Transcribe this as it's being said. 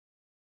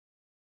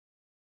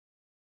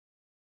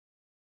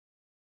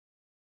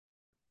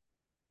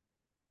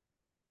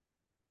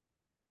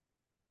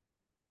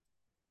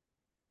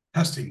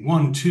Testing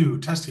one, two,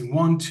 testing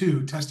one,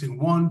 two, testing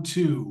one,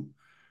 two.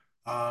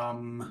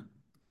 Um,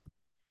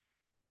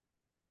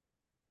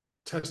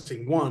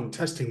 testing one,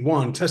 testing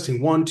one,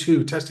 testing one,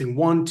 two, testing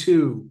one,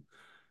 two,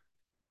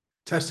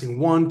 testing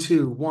one,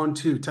 two, one,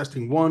 two,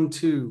 testing one,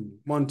 two,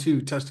 one,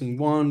 two, testing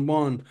one,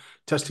 one,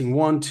 testing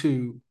one,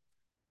 two.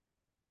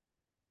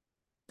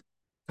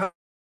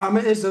 Karma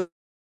is a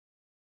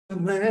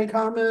man,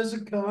 karma is a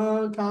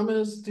con, karma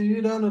is a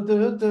dude on a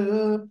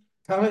duh.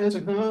 Karma is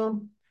a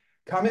con,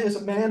 karma is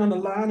a man on the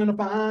line and a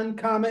vine,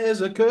 karma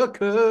is a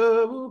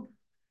cuckoo.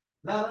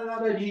 La da da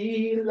da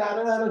dee, la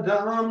da da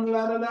da dum,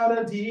 la da da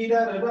da dee,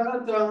 da da da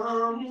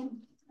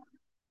dum.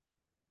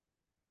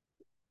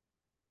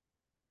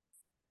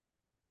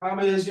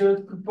 Karma is your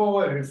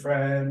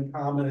boyfriend.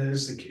 Karma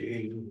is the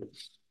king.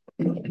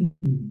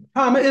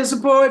 Karma is a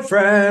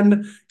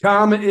boyfriend.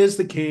 Karma is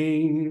the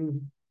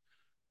king.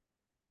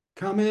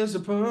 Karma is a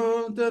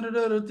po da da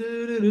da da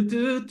da da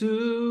da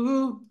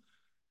do.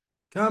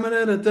 Karma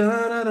da da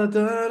da da da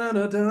da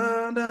da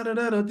da da da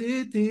da da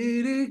dee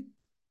dee dee.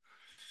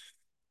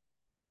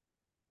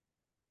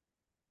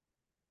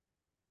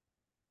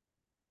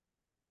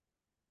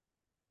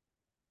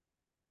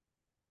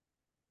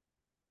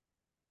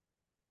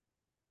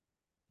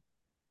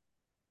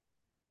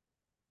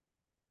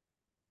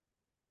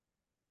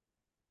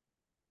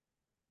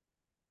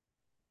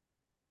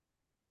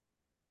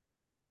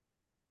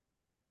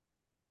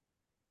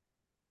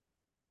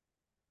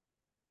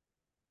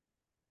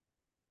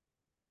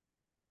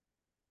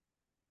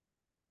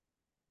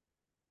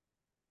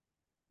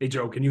 Hey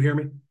Joe, can you hear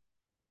me?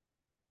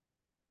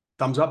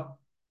 Thumbs up.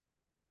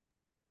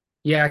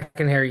 Yeah, I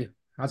can hear you.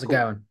 How's it Cool.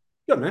 going?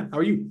 Good man. How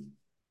are you?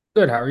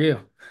 Good. How are you?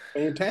 How was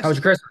Fantastic.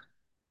 your Christmas?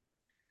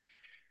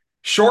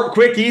 Short,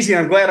 quick, easy.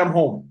 I'm glad I'm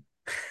home.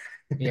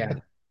 Yeah.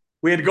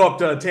 We had to go up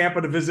to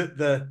Tampa to visit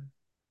the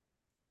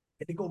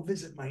had to go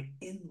visit my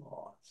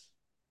in-laws.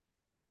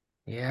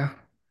 Yeah.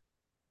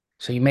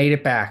 So you made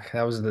it back.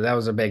 That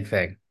was a big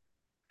thing.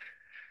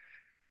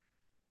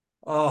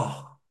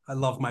 Oh, I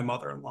love my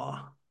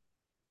mother-in-law.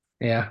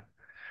 Yeah.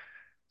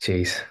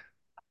 Jeez.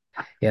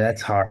 Yeah,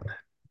 that's hard.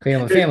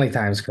 Family It,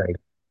 time's great.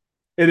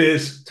 it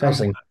is.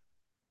 Especially,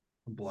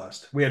 I'm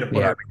blessed. We had to put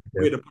yeah, our me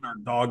we had too. to put our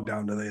dog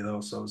down today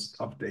though, so it was a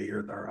tough day here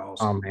at our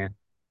house. Oh man.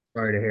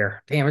 Sorry to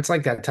hear. Damn, it's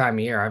like that time of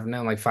year. I've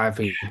known like five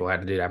people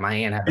had to do that. My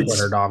aunt had to put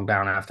her It's dog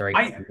down after I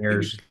 18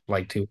 years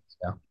like 2 weeks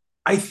ago.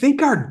 I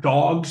think our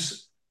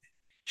dogs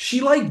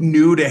she like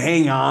knew to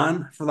hang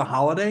on for the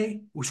holiday.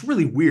 It was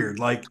really weird.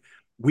 Like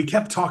we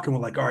kept talking, we're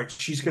like, all right,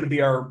 she's gonna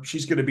be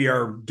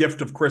our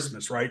gift of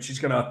Christmas, right? She's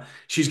gonna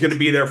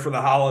be there for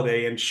the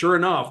holiday. And sure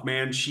enough,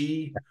 man,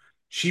 she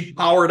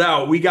powered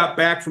out. We got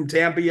back from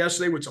Tampa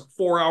yesterday, which is a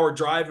 4 hour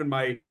drive in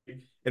my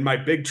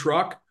big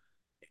truck.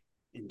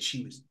 And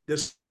she was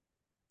this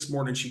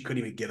morning she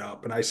couldn't even get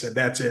up. And I said,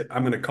 that's it.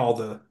 I'm gonna call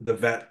the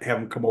vet, have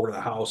him come over to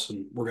the house,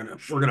 and we're gonna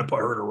put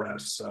her to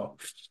rest. So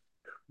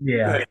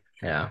Yeah. yeah,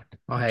 Yeah.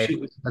 Well, hey,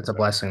 she that's a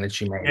blessing that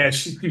she made yeah, it.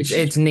 she dude, It's she's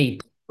it's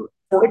neat. It's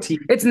 14,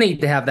 it's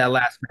neat to have that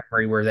last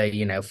memory where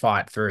they,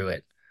 fought through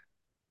it.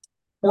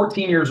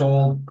 14 years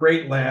old,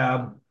 great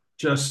lab.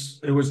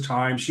 Just it was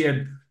time. She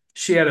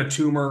had a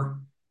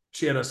tumor.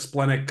 She had a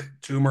splenic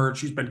tumor.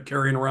 She's been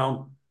carrying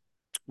around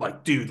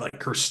like, dude,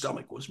 like her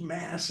stomach was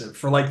massive.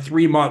 For like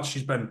 3 months,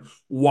 she's been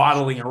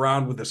waddling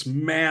around with this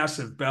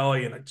massive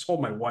belly. And I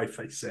told my wife,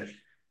 I said,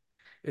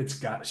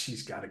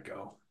 she's got to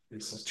go.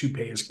 This is too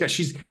painful.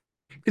 Because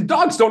the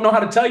dogs don't know how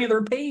to tell you they're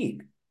in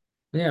pain.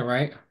 Yeah,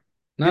 right.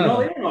 You None of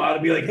know, they them. don't know how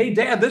to be like, hey,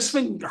 dad, this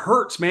thing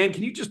hurts, man.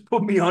 Can you just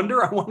put me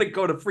under? I want to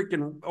go to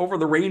freaking over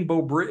the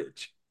Rainbow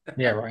Bridge.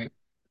 Yeah, right.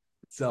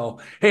 So,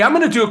 hey, I'm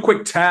going to do a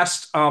quick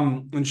test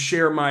and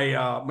share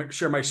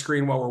my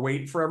screen while we're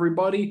waiting for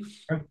everybody.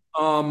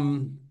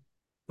 Um,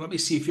 Let me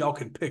see if y'all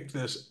can pick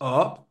this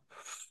up.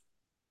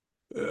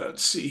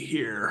 Let's see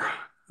here.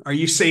 Are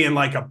you seeing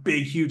like a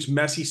big, huge,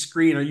 messy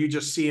screen? Or are you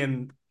just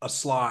seeing a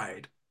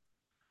slide?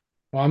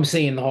 Well, I'm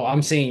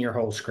seeing your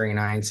whole screen.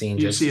 I ain't seeing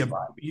You just see the a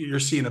slide. you're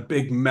seeing a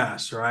big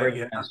mess, right? Great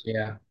Yeah. mess.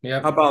 Yeah. How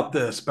Yep. about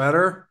this?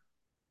 Better?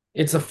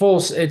 It's the full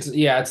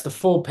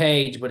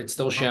page, but it's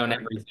still showing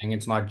Okay. everything.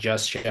 It's not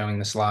just showing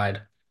the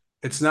slide.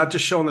 It's not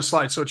just showing the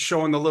slide, so it's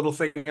showing the little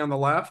thing on the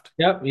left.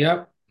 Yep,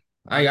 yep.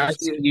 All I, right, I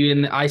let's see see. you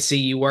in I see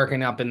you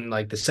working up in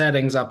like the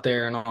settings up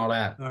there and all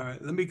that. All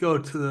right, let me go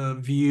to the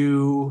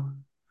view.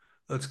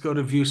 Let's go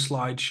to view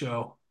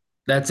slideshow.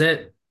 That's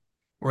it.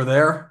 We're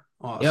there.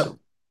 Yep. Awesome.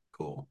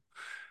 Cool.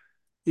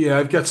 Yeah,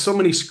 I've got so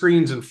many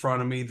screens in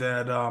front of me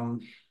that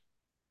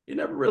you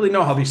never really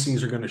know how these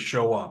things are going to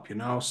show up,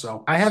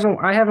 So I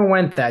haven't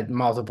went that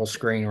multiple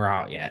screen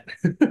route yet.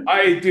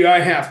 I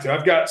have to.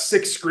 I've got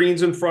 6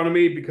 screens in front of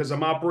me because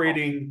I'm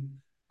operating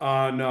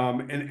on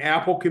an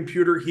Apple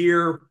computer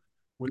here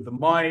with the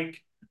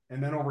mic,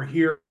 and then over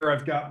here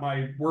I've got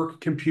my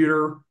work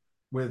computer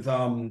with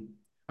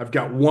I've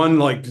got one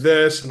like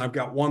this and I've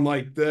got one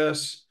like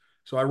this.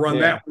 So I run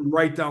Yeah. that one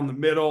right down the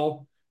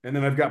middle, and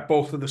then I've got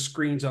both of the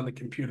screens on the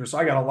computer. So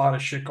I got a lot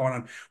of shit going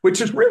on,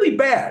 which is really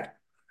bad.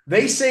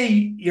 They say,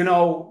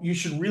 you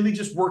should really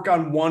just work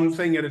on one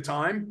thing at a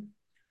time.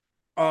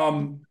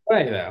 Um,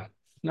 Way though.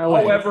 No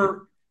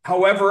way.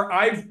 however,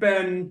 I've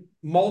been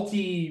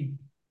multi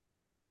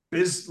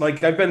biz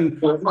like I've been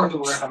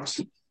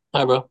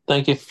Hi, bro.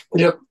 Thank you.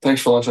 Yep.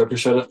 Thanks for lunch. I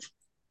appreciate it.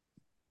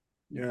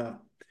 yeah.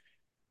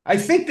 I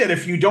think that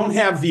if you don't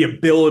have the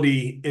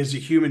ability as a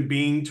human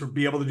being to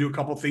be able to do a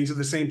couple of things at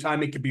the same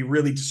time, it can be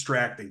really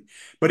distracting.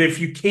 But if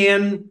you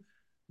can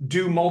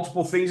do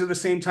multiple things at the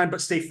same time, but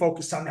stay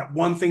focused on that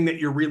one thing that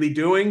you're really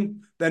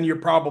doing, then you're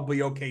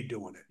probably okay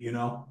doing it.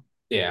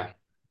 Yeah.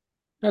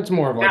 That's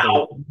more of like a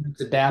Now, it's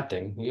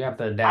adapting. You have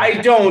to I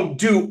adapt. don't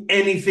do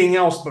anything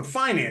else but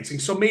financing.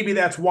 So maybe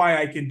that's why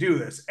I can do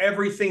this.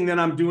 Everything that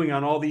I'm doing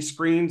on all these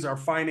screens are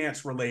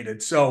finance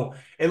related. So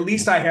at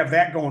least I have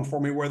that going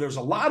for me where there's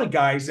a lot of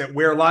guys that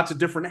wear lots of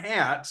different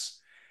hats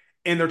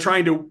and they're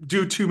trying to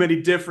do too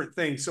many different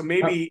things. So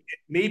maybe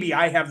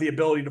I have the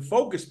ability to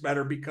focus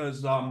better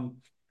because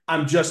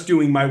I'm just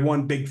doing my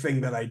one big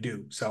thing that I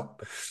do. So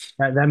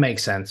That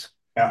makes sense.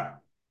 yeah.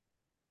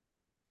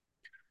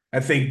 I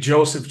think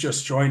Joseph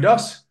just joined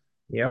us.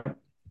 Yep.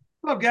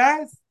 What's up,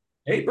 guys?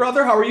 Hey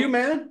brother, how are you,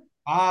 man?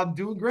 I'm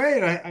doing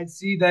great. I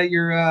see that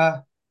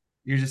you're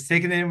just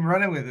taking it and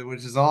running with it,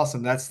 which is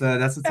awesome. That's the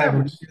type Yeah,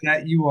 of leader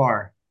that you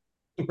are.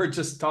 we're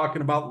just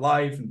talking about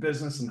life and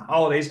business and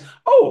holidays.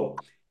 Oh,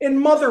 and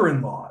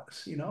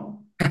mother-in-laws. Like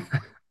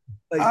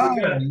we Oh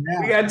got we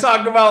yeah. got to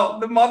talk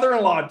about the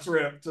mother-in-law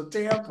trip to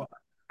Tampa.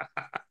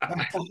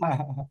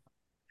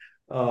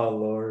 Oh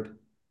Lord.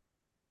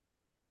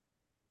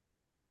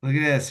 Look at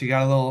this. We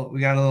got a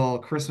little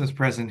Christmas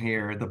present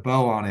here, the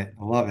bow on it.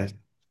 I love it.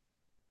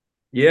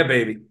 Yeah,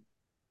 baby.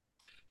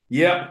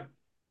 Yep.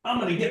 I'm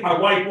gonna get my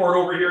whiteboard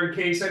over here in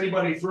case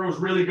anybody throws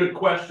really good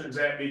questions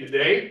at me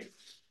today.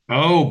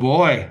 Oh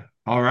boy.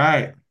 All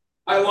right.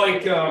 I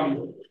like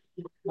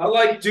I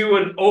like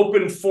doing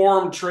open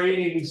forum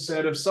trainings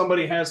that if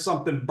somebody has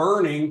something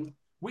burning,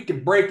 we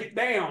can break it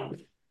down.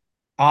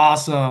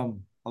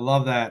 Awesome. I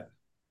love that.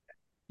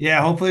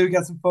 Yeah, hopefully we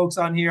got some folks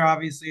on here.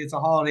 Obviously, it's a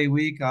holiday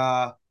week.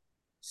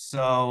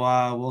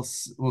 So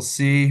we'll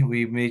see.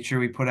 We made sure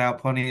we put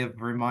out plenty of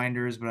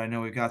reminders, but I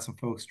know we've got some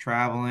folks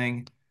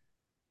traveling.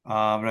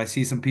 But I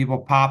see some people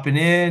popping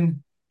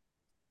in.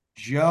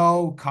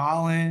 Joe,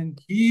 Colin,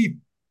 Keith,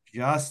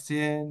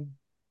 Justin,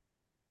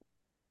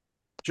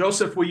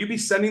 Joseph, will you be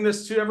sending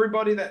this to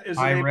everybody that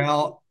isn't able to?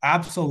 Tyrell.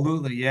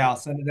 Absolutely. Yeah, I'll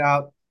send it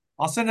out.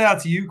 I'll send it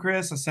out to you,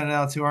 Chris. I'll send it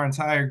out to our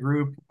entire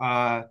group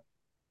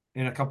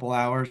in a couple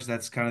hours.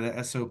 That's kind of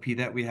the SOP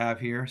that we have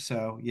here.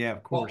 So yeah, of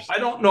Well, course. I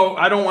don't know.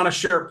 I don't want to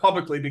share it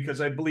publicly because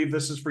I believe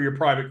this is for your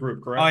private group,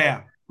 Oh correct?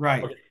 yeah,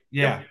 right. Okay.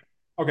 Yep.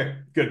 Yeah. Okay,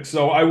 good.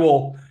 So I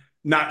will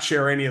not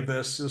share any of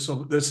this.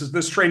 So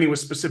this training was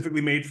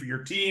specifically made for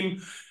your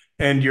team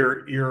and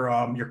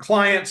your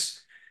clients.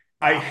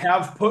 I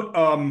have put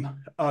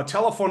a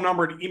telephone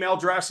number and email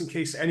address in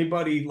case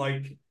anybody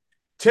like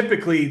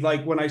typically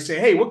like when I say,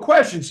 "Hey, what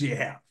questions do you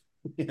have?"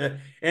 and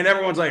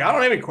everyone's like, "I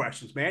don't have any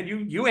questions, man.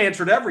 You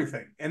answered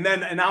everything." And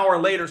then an hour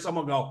later,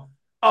 someone will go,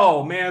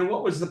 "Oh man,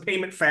 what was the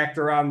payment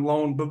factor on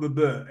loan?" Blah blah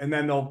blah, and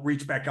then they'll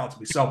reach back out to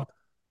me. So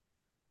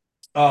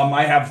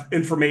I have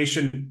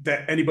information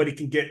that anybody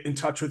can get in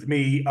touch with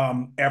me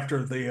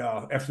after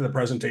the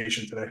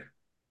presentation today.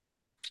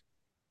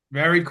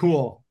 Very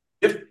cool.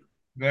 Yep.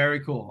 Very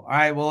cool. All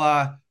right.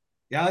 Well,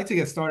 yeah, I like to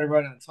get started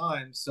right on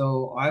time.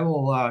 So I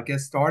will get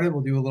started.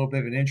 We'll do a little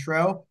bit of an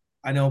intro.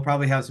 I know we'll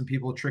probably have some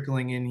people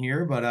trickling in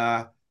here, but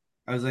I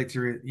would like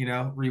to,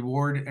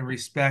 reward and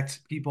respect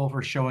people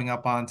for showing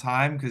up on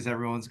time because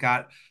everyone's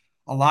got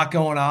a lot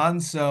going on.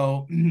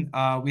 So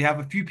we have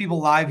a few people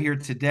live here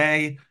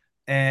today.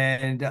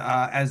 And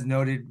as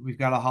noted, we've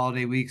got a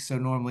holiday week. So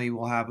normally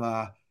we'll have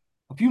a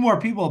few more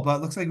people, but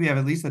it looks like we have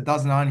at least a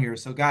dozen on here.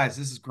 So, guys,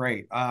 this is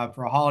great.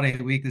 For a holiday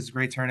week, this is a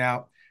great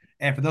turnout.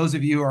 And for those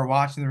of you who are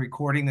watching the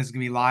recording, this is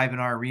going to be live in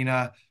our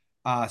Arena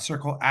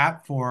Circle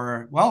app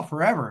for, well,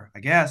 forever, I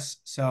guess.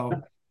 So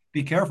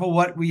be careful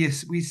what we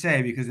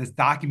say because it's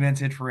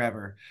documented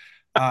forever.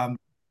 Um,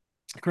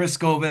 Chris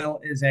Scoville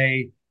is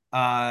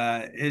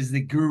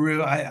the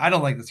guru. I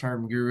don't like the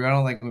term guru. I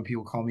don't like when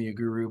people call me a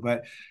guru,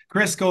 but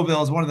Chris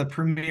Scoville is one of the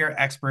premier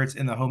experts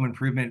in the home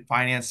improvement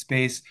finance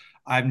space.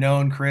 I've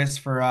known Chris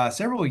for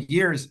several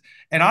years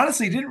and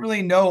honestly didn't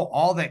really know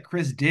all that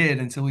Chris did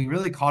until we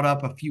really caught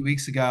up a few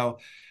weeks ago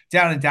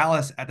down in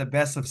Dallas at the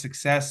Best of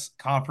Success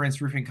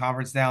conference, roofing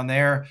conference down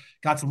there.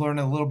 Got to learn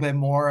a little bit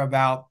more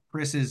about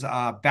Chris's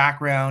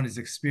background, his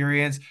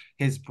experience,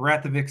 his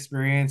breadth of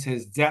experience,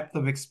 his depth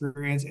of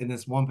experience in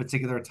this one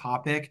particular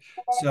topic.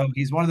 So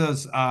he's one of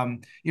those,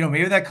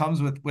 maybe that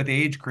comes with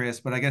age, Chris,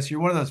 but I guess you're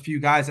one of those few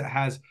guys that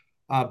has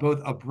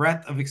both a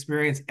breadth of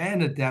experience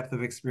and a depth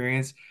of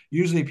experience.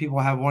 Usually people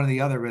have one or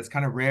the other, but it's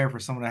kind of rare for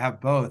someone to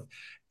have both.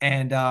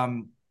 And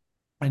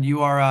and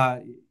you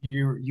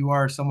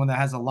are someone that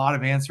has a lot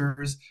of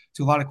answers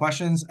to a lot of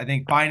questions. I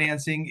think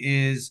financing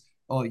is,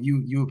 well,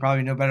 you would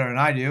probably know better than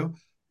I do.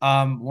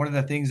 One of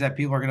the things that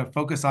people are going to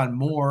focus on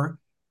more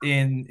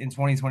in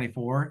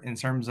 2024 in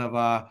terms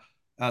of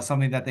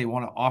something that they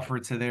want to offer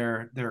to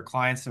their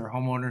clients, their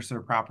homeowners,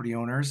 their property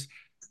owners.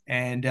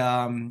 And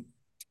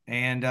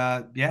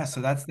yeah,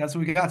 so that's what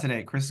we got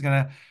today. Chris is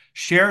gonna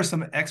share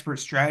some expert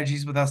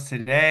strategies with us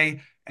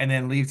today, and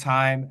then leave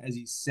time, as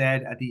he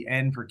said, at the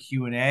end for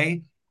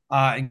Q&A.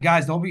 And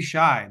guys, don't be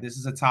shy. This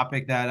is a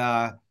topic that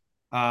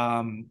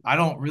I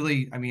don't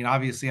really, I mean,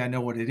 obviously I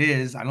know what it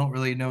is. I don't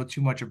really know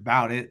too much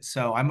about it.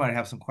 So I might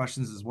have some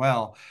questions as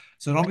well.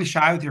 So don't be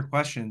shy with your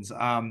questions.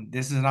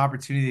 This is an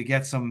opportunity to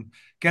get some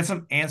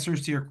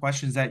answers to your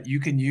questions that you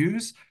can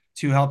use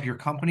to help your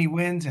company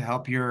win, to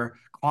help your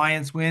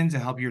clients win, to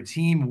help your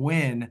team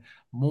win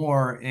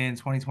more in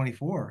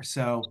 2024.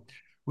 So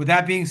with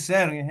that being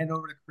said, I'm going to hand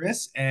over to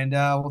Chris, and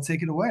we'll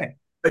take it away.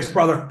 Thanks,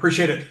 brother.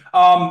 Appreciate it.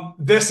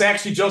 This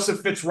actually,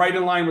 Joseph, fits right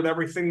in line with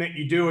everything that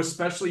you do,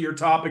 especially your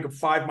topic of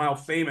 5 Mile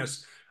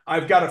Famous.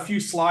 I've got a few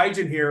slides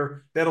in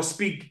here that'll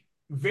speak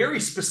very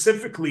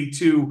specifically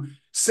to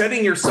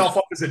setting yourself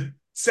as a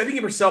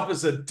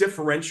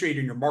differentiator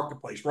in your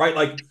marketplace, right?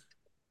 Like,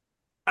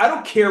 I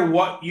don't care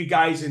what you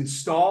guys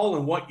install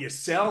and what you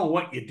sell and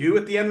what you do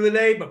at the end of the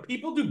day, but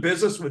people do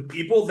business with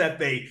people that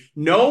they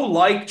know,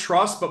 like,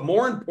 trust, but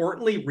more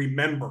importantly,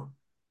 remember.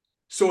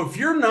 So if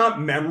you're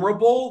not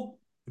memorable,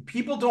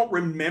 people don't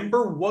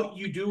remember what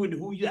you do and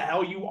who the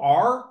hell you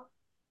are,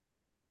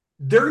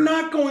 they're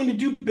not going to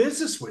do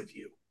business with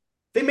you.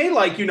 They may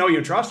like you, know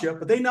you, trust you,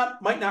 but they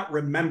might not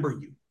remember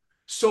you.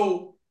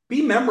 So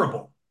be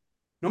memorable.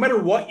 No matter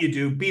what you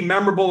do, be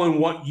memorable in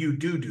what you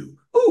do.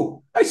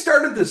 Ooh, I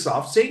started this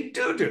off saying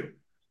do.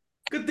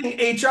 Good thing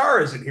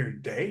HR isn't here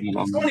today.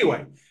 So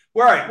anyway,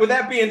 all right, with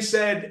that being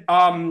said,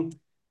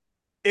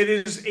 it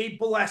is a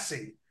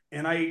blessing.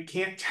 And I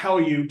can't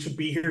tell you to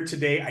be here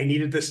today. I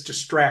needed this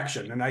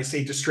distraction. And I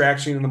say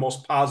distraction in the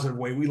most positive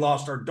way. We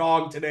lost our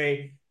dog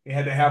today. We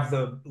had to have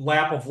the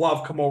lap of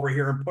love come over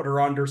here and put her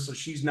under. So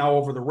she's now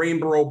over the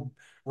rainbow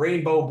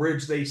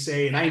bridge, they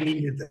say. And I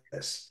needed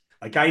this.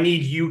 Like, I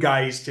need you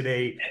guys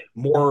today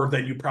more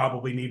than you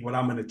probably need what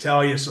I'm going to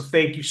tell you. So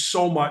thank you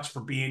so much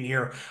for being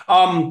here.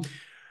 I'll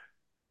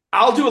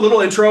do a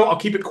little intro. I'll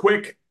keep it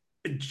quick.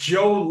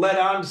 Joe led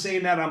on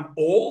saying that I'm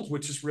old,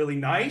 which is really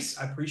nice.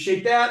 I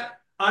appreciate that.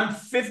 I'm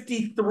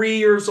 53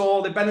 years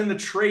old. I've been in the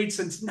trade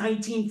since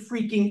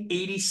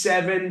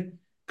 1987.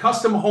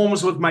 Custom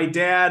homes with my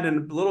dad in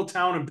a little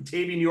town in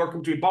Batavia, New York,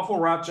 between Buffalo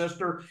and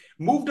Rochester.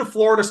 Moved to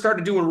Florida,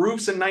 started doing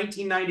roofs in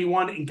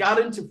 1991, and got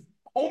into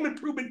home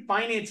improvement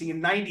financing in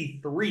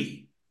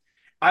 93.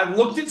 I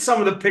looked at some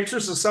of the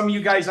pictures of some of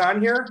you guys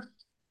on here.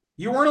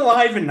 You weren't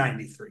alive in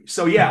 93.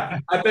 So yeah,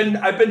 I've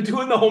been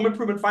doing the home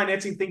improvement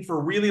financing thing for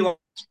a really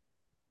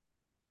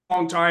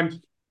long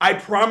time. I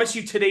promise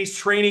you today's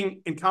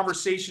training and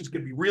conversation is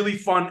going to be really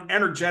fun,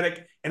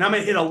 energetic, and I'm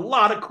going to hit a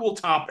lot of cool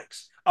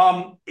topics.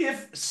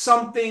 If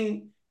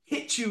something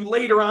hits you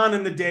later on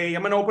in the day,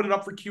 I'm going to open it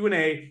up for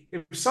Q&A.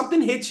 If something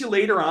hits you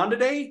later on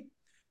today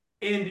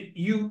and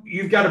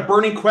you've got a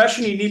burning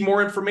question, you need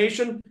more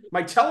information,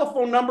 my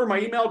telephone number,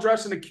 my email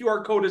address, and the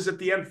QR code is at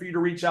the end for you to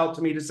reach out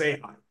to me to say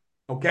hi.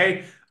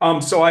 Okay.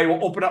 So I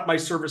will open up my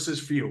services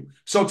for you.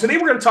 So today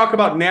we're going to talk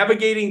about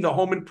navigating the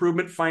home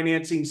improvement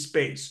financing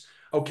space.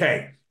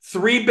 Okay.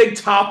 3 big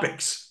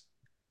topics.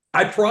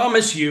 I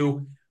promise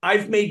you,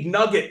 I've made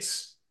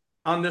nuggets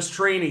on this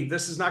training.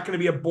 This is not going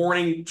to be a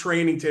boring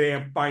training today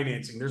on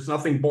financing. There's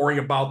nothing boring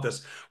about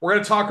this. We're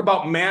going to talk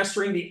about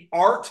mastering the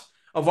art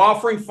of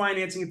offering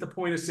financing at the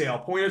point of sale,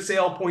 point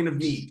of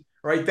need,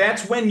 right?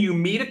 That's when you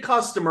meet a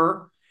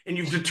customer and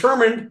you've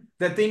determined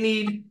that they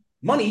need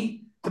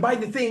money to buy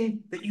the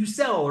thing that you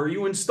sell or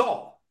you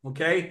install.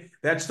 Okay.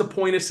 That's the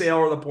point of sale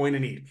or the point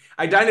of need.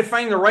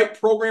 Identifying the right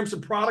programs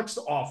and products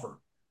to offer.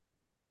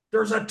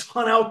 There's a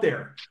ton out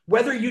there.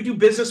 Whether you do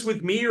business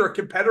with me or a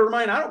competitor of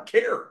mine, I don't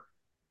care.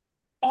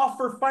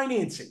 Offer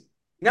financing.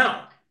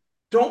 Now,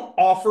 don't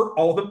offer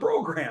all the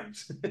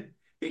programs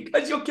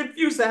because you'll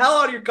confuse the hell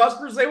out of your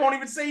customers. They won't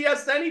even say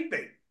yes to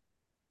anything.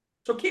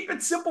 So keep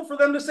it simple for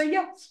them to say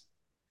yes.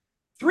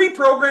 3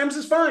 programs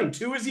is fine.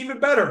 2 is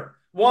even better.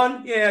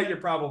 1, yeah, you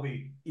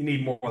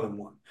need more than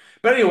 1.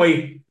 But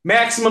anyway,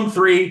 maximum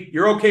 3.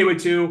 You're okay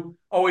with 2.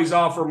 Always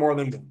offer more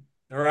than 1.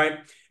 All right.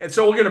 And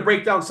so we're going to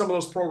break down some of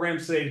those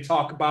programs today to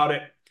talk about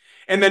it.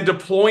 And then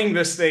deploying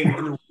this thing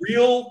in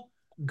real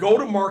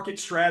go-to-market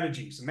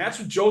strategies. And that's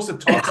what Joseph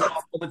talks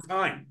about all the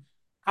time.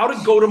 How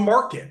to go to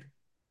market.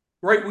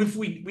 Right?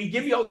 We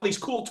give you all these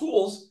cool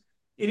tools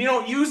and you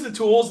don't use the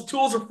tools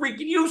are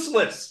freaking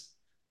useless.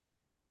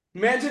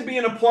 Imagine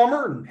being a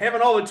plumber and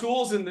having all the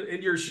tools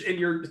in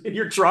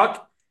your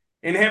truck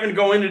and having to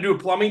go in to do a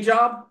plumbing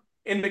job.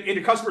 And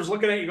the customer's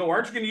looking at you and go,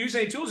 aren't you going to use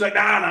any tools? Like,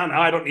 no,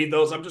 I don't need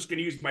those. I'm just going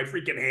to use my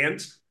freaking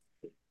hands.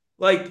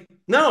 Like,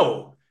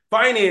 no.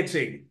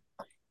 Financing.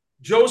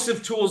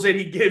 Joseph tools that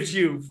he gives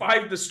you.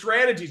 The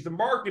strategies, the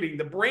marketing,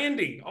 the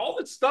branding, all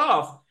that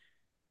stuff.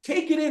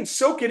 Take it in,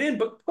 soak it in,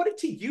 but put it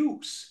to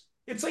use.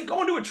 It's like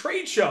going to a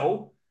trade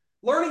show,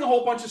 learning a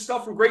whole bunch of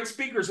stuff from great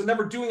speakers and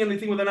never doing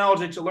anything with the knowledge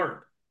that you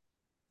learned.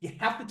 You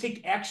have to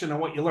take action on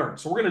what you learn.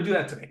 So we're going to do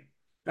that today.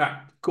 All right,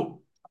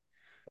 cool.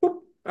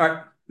 All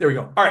right, there we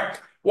go. All right.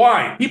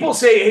 Why? People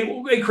say,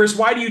 hey, Chris,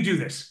 why do you do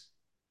this?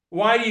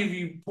 Why do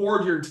you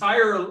poured your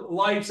entire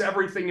life's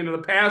everything into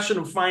the passion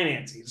of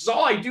financing? This is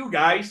all I do,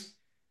 guys.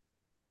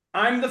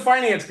 I'm the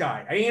finance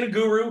guy. I ain't a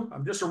guru.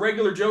 I'm just a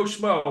regular Joe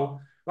Schmo,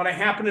 but I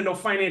happen to know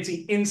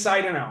financing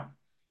inside and out.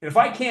 And if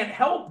I can't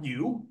help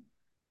you,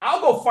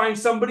 I'll go find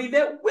somebody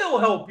that will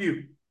help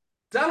you.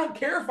 I don't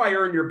care if I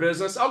earn your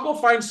business. I'll go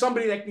find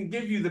somebody that can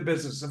give you the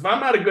business. If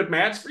I'm not a good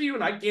match for you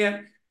and I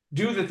can't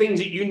do the things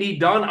that you need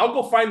done, I'll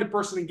go find the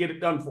person and get it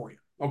done for you.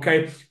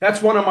 Okay.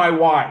 That's one of my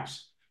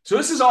whys. So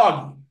this is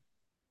Augie.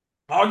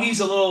 He's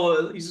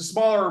a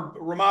smaller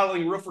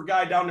remodeling roofer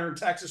guy down there in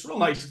Texas, real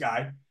nice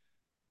guy.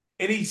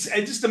 And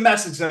and just a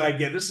message that I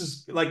get. This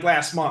is like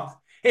last month.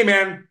 Hey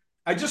man,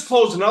 I just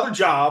closed another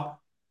job.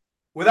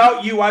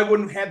 Without you, I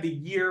wouldn't have had the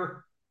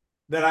year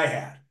that I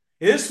had.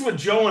 This is what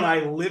Joe and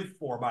I live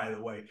for, by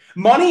the way.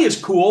 Money is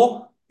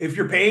cool. If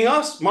you're paying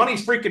us,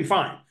 money's freaking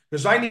fine.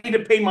 Because I need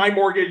to pay my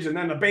mortgage and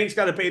then the bank's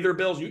got to pay their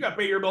bills. You got to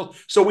pay your bills.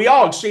 So we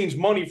all exchange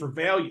money for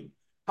value.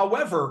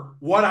 However,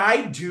 what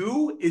I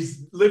do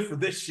is live for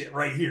this shit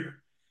right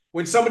here.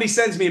 When somebody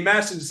sends me a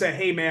message and say,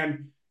 hey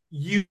man,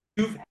 you've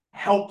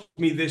helped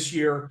me this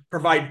year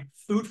provide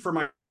food for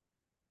my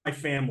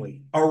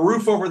family, a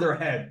roof over their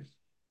head,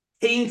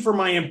 paying for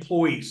my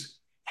employees,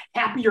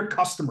 happier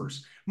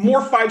customers,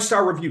 more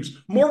five-star reviews,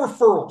 more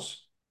referrals.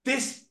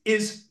 This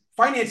is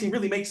financing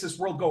really makes this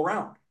world go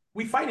round.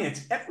 We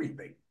finance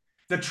everything.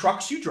 The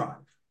trucks you drive,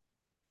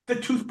 the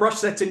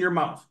toothbrush that's in your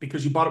mouth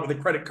because you bought it with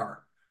a credit card.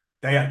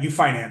 Yeah, you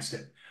financed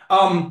it.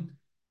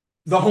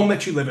 The home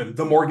that you live in,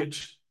 the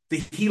mortgage, the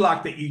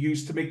HELOC that you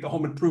used to make the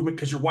home improvement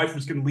because your wife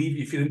was going to leave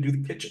you if you didn't do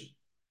the kitchen.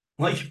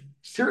 Like,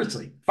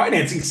 seriously,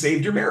 financing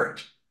saved your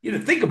marriage. You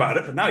didn't think about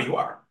it, but now you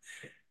are.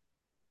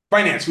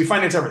 Finance, we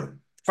finance everything.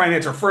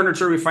 Finance our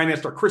furniture, we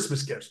financed our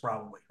Christmas gifts,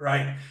 probably,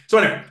 right? So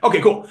anyway,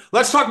 okay, cool.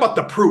 Let's talk about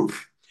the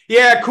proof.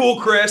 Yeah,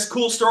 cool, Chris.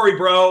 Cool story,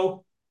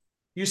 bro.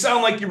 You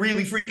sound like you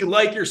really freaking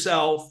like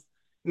yourself.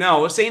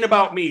 No, this ain't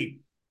about me.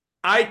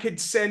 I could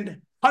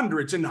send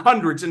hundreds and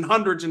hundreds and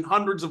hundreds and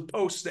hundreds of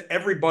posts to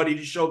everybody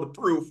to show the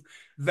proof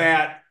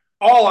that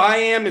all I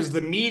am is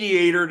the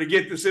mediator to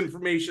get this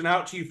information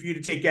out to you for you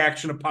to take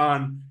action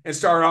upon and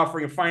start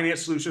offering a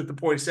finance solution at the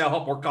point of sale,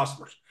 help more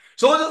customers.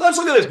 So let's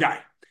look at this guy.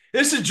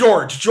 This is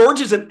George.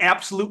 George is an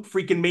absolute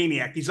freaking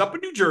maniac. He's up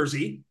in New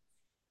Jersey,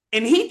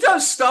 and he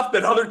does stuff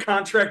that other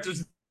contractors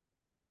in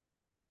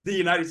the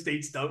United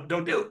States don't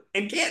do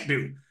and can't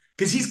do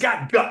because he's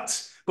got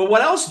guts. But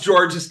what else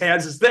George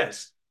has is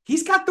this.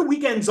 He's got the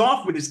weekends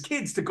off with his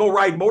kids to go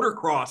ride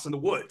motocross in the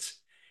woods.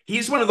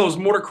 He's one of those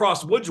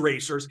motocross woods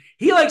racers.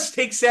 He likes to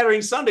take Saturday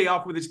and Sunday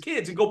off with his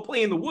kids and go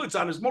play in the woods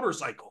on his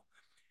motorcycle.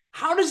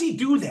 How does he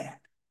do that?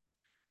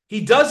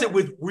 He does it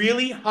with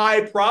really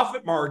high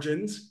profit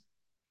margins,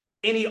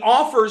 and he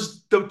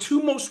offers the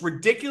two most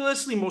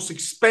ridiculously most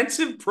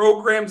expensive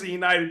programs in the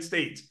United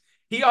States.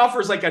 He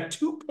offers like a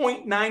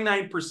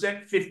 2.99%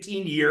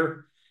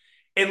 15-year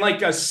and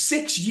like a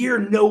 6-year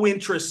no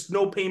interest,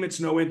 no payments,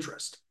 no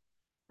interest.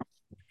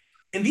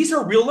 And these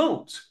are real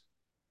loans.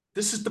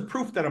 This is the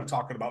proof that I'm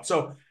talking about.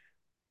 So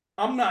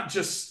I'm not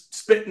just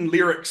spitting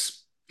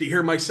lyrics to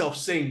hear myself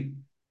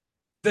sing.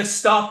 This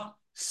stuff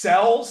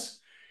sells.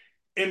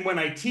 And when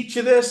I teach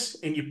you this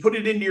and you put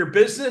it into your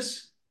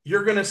business,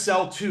 you're going to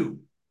sell too.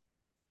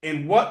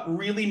 And what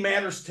really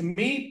matters to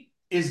me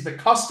is the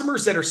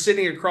customers that are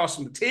sitting across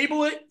from the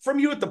table from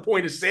you at the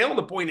point of sale,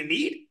 the point of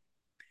need,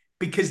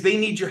 because they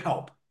need your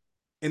help.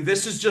 And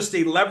this is just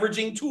a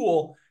leveraging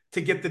tool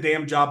to get the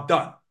damn job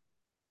done.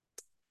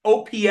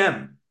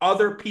 OPM,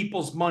 other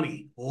people's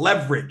money,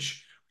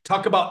 leverage.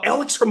 Talk about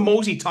Alex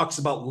Hormozy talks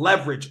about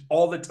leverage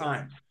all the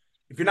time.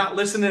 If you're not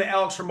listening to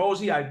Alex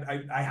Hormozy,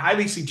 I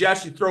highly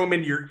suggest you throw him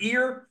into your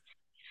ear.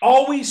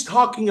 Always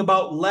talking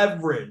about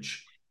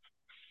leverage.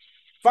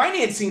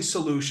 Financing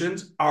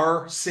solutions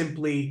are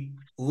simply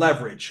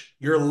leverage.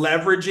 You're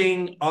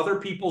leveraging other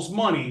people's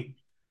money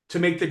to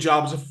make the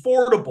jobs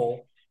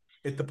affordable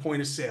at the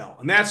point of sale.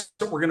 And that's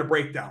what we're going to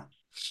break down.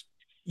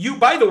 You,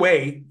 by the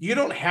way, you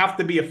don't have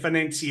to be a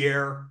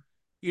financier.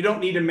 You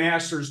don't need a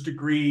master's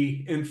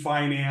degree in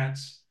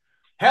finance.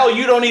 Hell,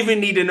 you don't even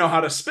need to know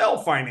how to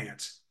spell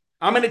finance.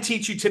 I'm going to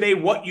teach you today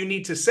what you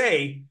need to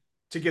say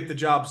to get the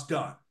jobs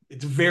done.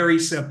 It's very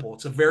simple.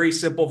 It's a very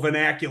simple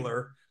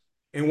vernacular.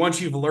 And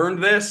once you've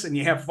learned this and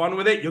you have fun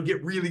with it, you'll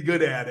get really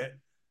good at it.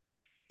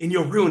 And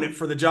you'll ruin it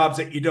for the jobs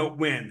that you don't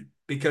win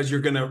because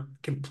you're going to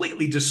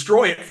completely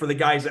destroy it for the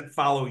guys that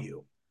follow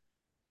you.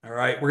 All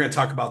right. We're going to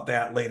talk about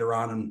that later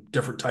on in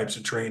different types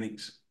of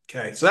trainings.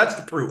 Okay. So that's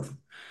the proof.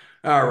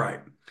 All right.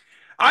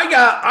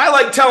 I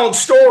like telling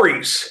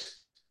stories,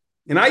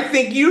 and I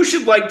think you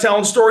should like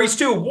telling stories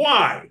too.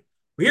 Why?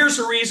 Here's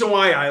the reason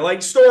why I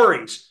like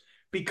stories,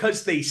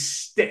 because they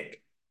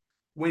stick.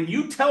 When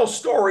you tell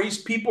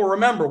stories, people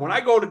remember. When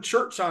I go to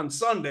church on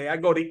Sunday, I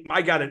got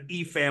an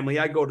E family.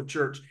 I go to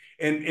church,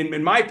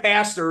 and my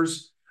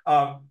pastors,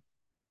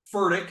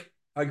 Furtick,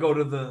 I go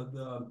to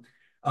the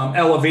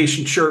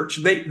Elevation Church.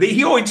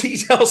 He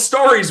always tells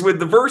stories with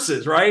the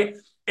verses, right?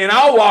 And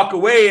I'll walk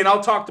away and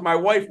I'll talk to my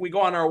wife. We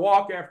go on our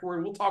walk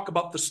afterward. We'll talk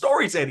about the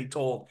stories that he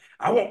told.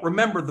 I won't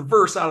remember the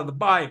verse out of the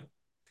Bible.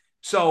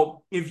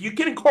 So if you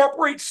can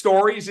incorporate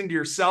stories into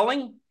your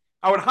selling,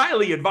 I would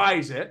highly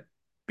advise it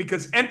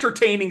because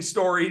entertaining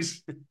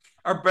stories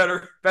are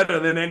better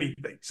than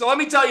anything. So let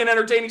me tell you an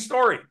entertaining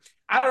story.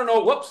 I don't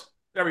know. Whoops.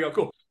 There we go.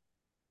 Cool.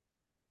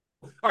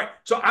 All right.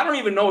 So I don't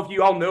even know if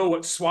you all know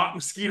what SWAT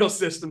mosquito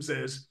systems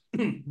is.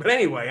 But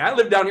anyway, I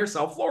live down here,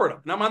 South Florida,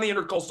 and I'm on the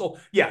intercoastal.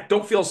 Yeah,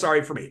 don't feel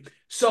sorry for me.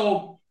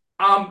 So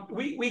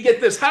we get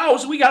this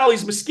house. We got all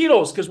these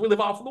mosquitoes because we live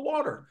off of the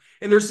water.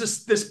 And there's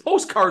this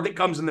postcard that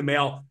comes in the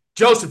mail.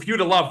 Joseph,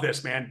 you'd have loved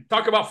this, man.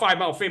 Talk about 5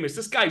 Mile Famous.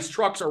 This guy's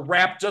trucks are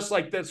wrapped just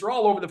like this. They're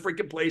all over the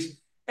freaking place.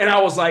 And I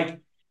was like,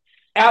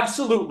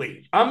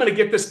 absolutely. I'm going to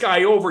get this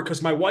guy over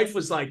because my wife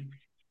was like,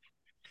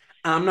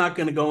 I'm not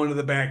going to go into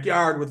the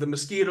backyard with the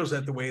mosquitoes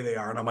that the way they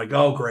are. And I'm like,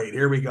 oh, great.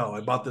 Here we go. I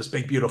bought this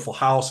big, beautiful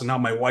house. And now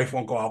my wife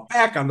won't go out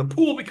back on the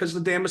pool because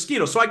of the damn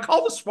mosquitoes. So I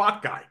call the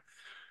SWAT guy.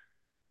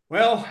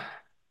 Well,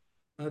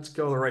 let's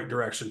go the right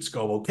direction,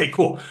 Scoble. Okay,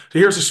 cool. So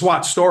here's a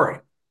SWAT story.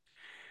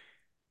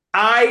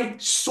 I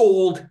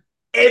sold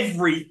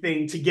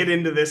everything to get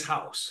into this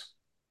house.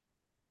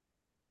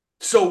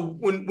 So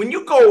when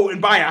you go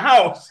and buy a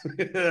house,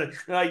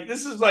 like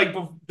this is like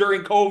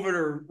during COVID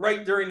or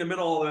right during the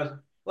middle of that,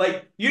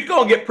 like you'd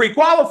go and get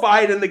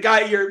pre-qualified, and the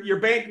guy,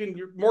 your bank and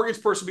your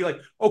mortgage person be like,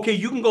 okay,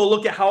 you can go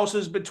look at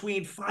houses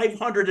between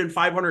 500 and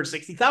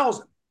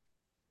 560,000.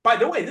 By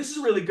the way, this is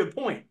a really good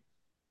point.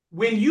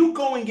 When you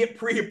go and get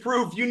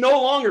pre-approved, you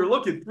no longer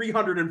look at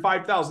 $300,000 and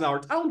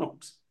 $5,000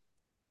 townhomes.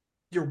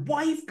 Your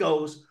wife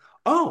goes,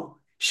 oh,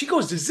 she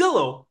goes to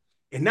Zillow,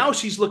 and now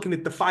she's looking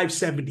at the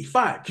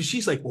 575 because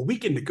she's like, well, we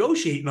can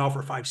negotiate and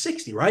offer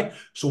 560, right?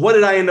 So what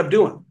did I end up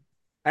doing?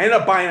 I ended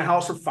up buying a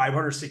house for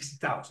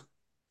 560,000.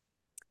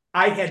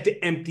 I had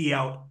to empty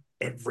out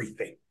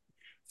everything.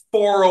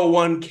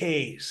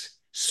 401ks,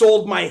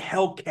 sold my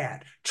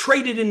Hellcat,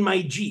 traded in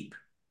my Jeep,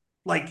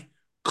 like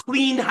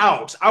clean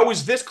house. I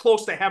was this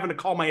close to having to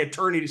call my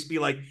attorney to be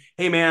like,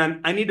 hey,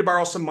 man, I need to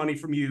borrow some money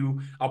from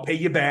you. I'll pay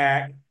you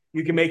back.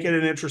 You can make it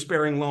an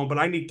interest-bearing loan, but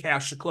I need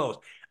cash to close.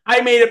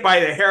 I made it by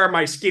the hair of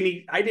my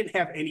skinny. I didn't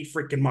have any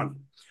freaking money,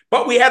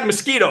 but we had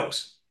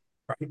mosquitoes.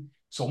 Right?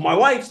 So my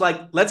wife's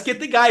like, let's get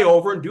the guy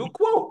over and do a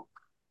quote.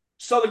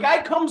 So the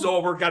guy comes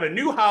over, got a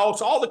new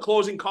house, all the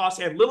closing costs,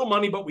 had little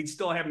money, but we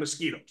still have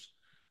mosquitoes.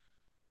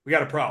 We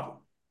got a problem.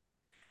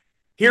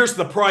 Here's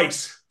the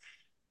price.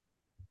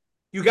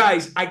 You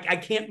guys, I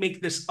can't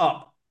make this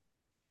up.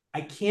 I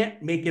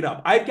can't make it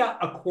up. I've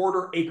got a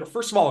quarter acre.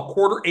 First of all, a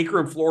quarter acre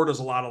in Florida is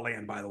a lot of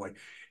land, by the way.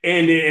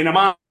 And I'm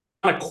on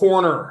a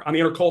corner on the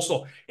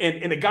intercoastal.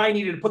 And the guy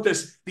needed to put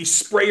these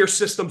sprayer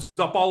systems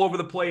up all over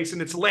the place.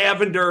 And it's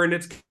lavender and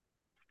it's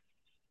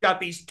got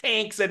these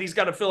tanks that he's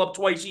got to fill up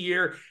twice a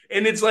year.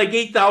 And it's like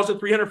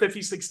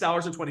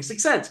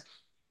 $8,356.26.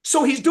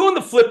 So he's doing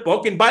the flip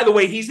book. And by the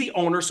way, he's the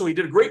owner. So he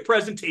did a great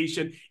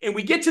presentation. And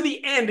we get to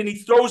the end and he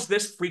throws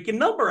this freaking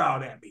number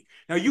out at me.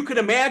 Now you can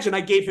imagine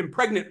I gave him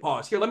pregnant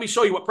pause. Here, let me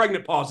show you what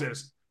pregnant pause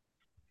is.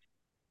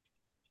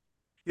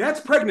 That's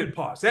pregnant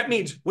pause. That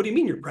means, what do you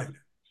mean you're pregnant?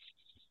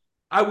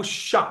 I was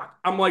shocked.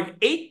 I'm like,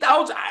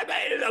 8,000.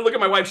 I look at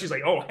my wife. She's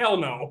like, oh, hell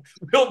no.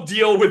 We'll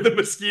deal with the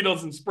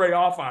mosquitoes and spray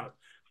off on it.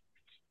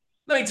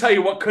 Let me tell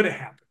you what could have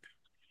happened.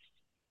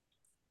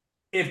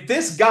 If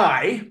this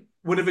guy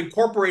would have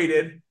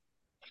incorporated,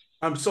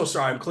 I'm so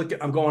sorry,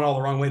 I'm going all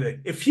the wrong way today.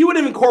 If he would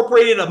have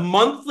incorporated a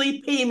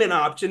monthly payment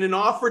option and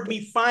offered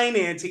me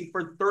financing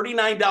for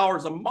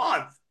 $39 a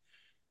month,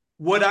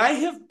 would I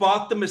have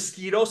bought the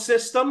mosquito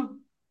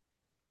system?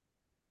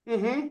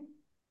 I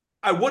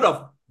would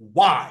have.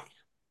 Why?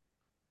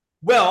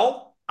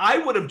 Well, I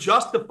would have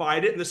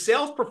justified it, and the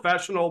sales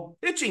professional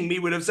pitching me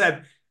would have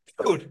said,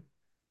 dude,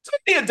 it's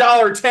only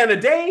 $1.10 a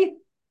day.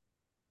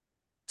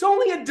 It's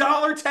only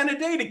 $1.10 a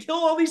day to kill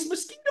all these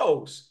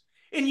mosquitoes.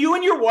 And you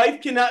and your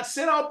wife cannot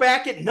sit out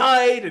back at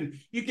night, and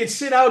you can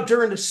sit out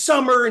during the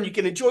summer and you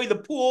can enjoy the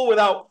pool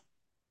without.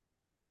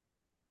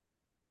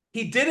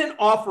 He didn't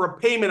offer a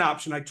payment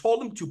option. I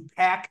told him to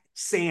pack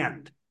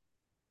sand.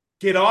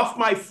 Get off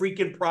my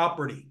freaking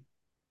property.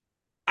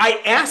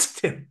 I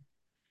asked him,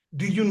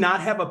 do you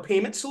not have a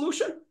payment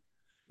solution?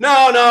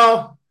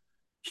 No.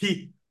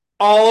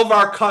 All of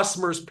our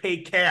customers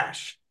pay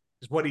cash,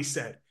 is what he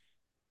said.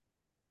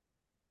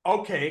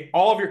 Okay,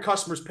 all of your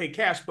customers pay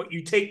cash, but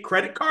you take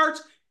credit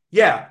cards?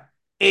 Yeah.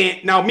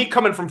 And now me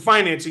coming from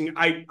financing,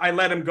 I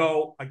let him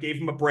go. I gave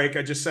him a break.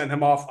 I just sent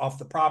him off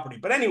the property.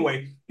 But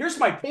anyway, here's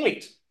my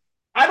point.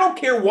 I don't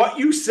care what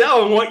you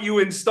sell and what you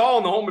install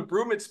in the home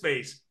improvement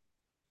space.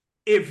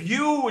 If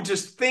you would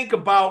just think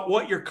about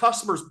what your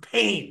customer's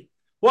pain,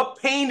 what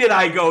pain did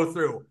I go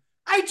through?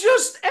 I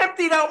just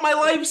emptied out my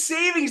life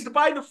savings to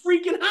buy the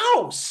freaking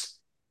house.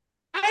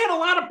 I had a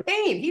lot of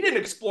pain. He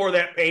didn't explore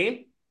that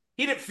pain.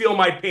 He didn't feel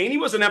my pain. He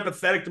wasn't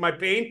empathetic to my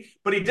pain,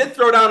 but he did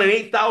throw down an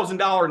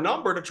 $8,000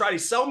 number to try to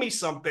sell me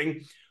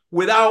something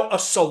without a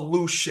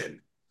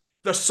solution.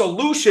 The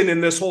solution in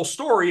this whole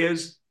story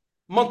is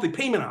monthly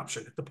payment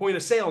option at the point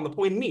of sale and the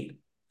point of need.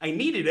 I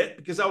needed it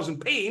because I was in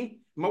pain.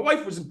 My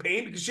wife was in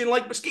pain because she didn't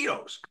like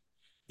mosquitoes.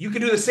 You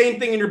can do the same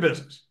thing in your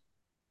business.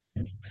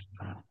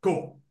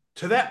 Cool.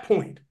 To that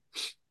point,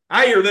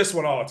 I hear this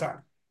one all the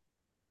time.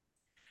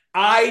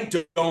 I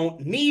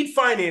don't need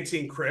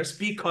financing, Chris,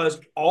 because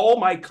all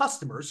my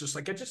customers, just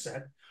like I just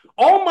said,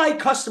 all my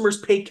customers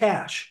pay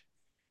cash.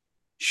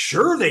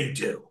 Sure, they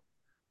do.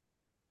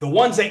 The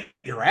ones that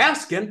you're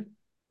asking,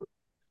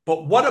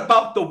 but what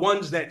about the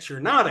ones that you're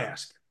not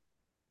asking?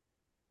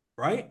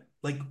 Right?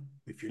 Like,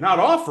 if you're not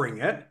offering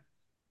it,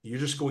 you're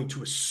just going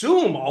to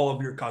assume all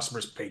of your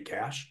customers pay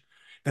cash.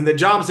 And the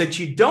jobs that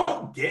you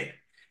don't get,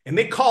 and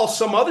they call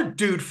some other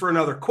dude for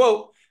another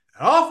quote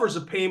that offers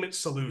a payment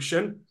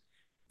solution,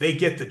 they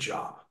get the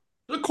job.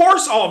 Of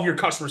course, all of your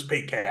customers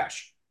pay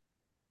cash.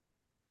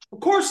 Of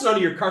course, none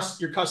of your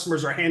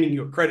customers are handing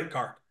you a credit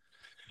card.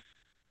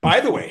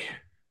 By the way,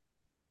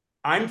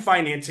 I'm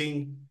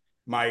financing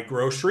my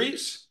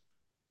groceries.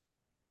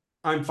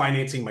 I'm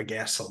financing my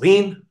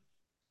gasoline.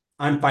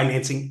 I'm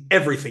financing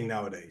everything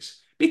nowadays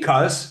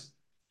because,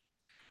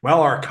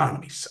 well, our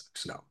economy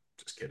sucks. No,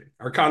 just kidding.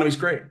 Our economy's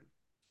great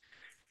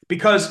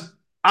because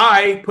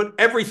I put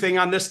everything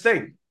on this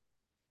thing.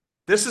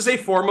 This is a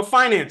form of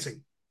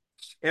financing.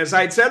 As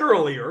I had said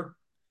earlier,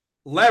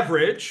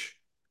 leverage.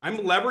 I'm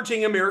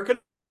leveraging American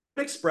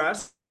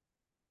Express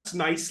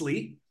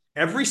nicely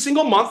every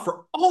single month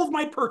for all of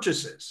my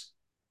purchases.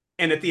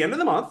 And at the end of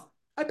the month,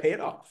 I pay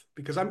it off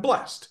because I'm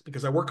blessed,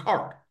 because I work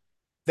hard.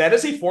 That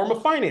is a form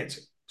of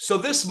financing. So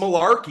this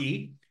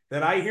malarkey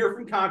that I hear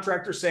from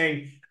contractors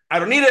saying, I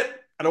don't need it,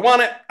 I don't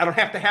want it, I don't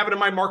have to have it in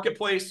my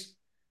marketplace.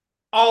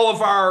 All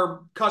of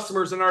our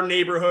customers in our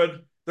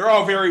neighborhood, they're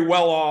all very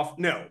well off.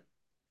 No,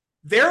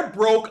 they're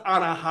broke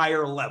on a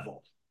higher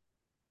level.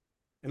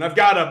 And I've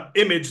got an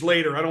image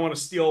later. I don't want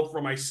to steal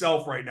from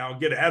myself right now and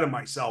get ahead of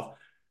myself.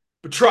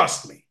 But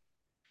trust me,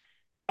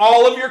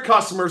 all of your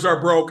customers are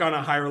broke on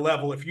a higher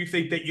level if you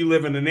think that you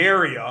live in an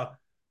area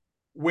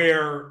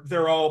where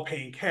they're all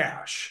paying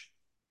cash.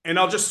 And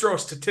I'll just throw a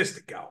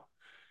statistic out.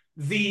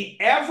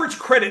 The average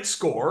credit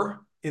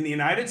score in the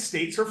United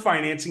States for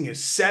financing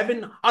is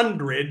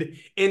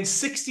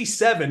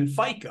 767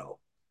 FICO.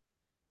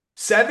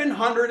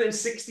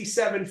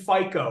 767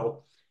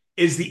 FICO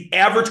is the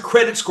average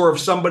credit score of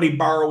somebody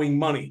borrowing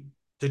money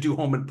to do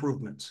home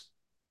improvements.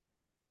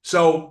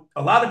 So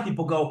a lot of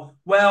people go,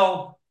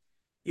 well,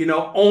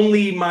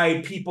 only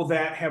my people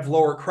that have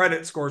lower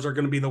credit scores are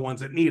going to be the ones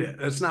that need it.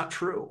 That's not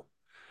true.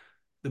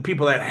 The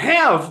people that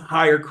have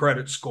higher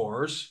credit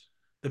scores,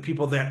 the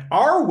people that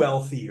are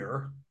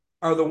wealthier,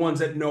 are the ones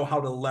that know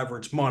how to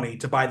leverage money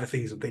to buy the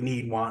things that they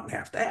need, want, and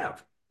have to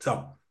have.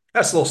 So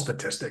that's a little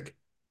statistic.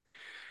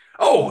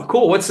 Oh,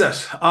 cool. What's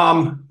this?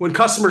 When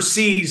customer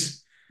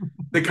sees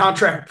the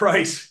contract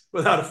price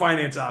without a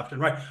finance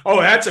option, right?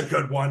 Oh, that's a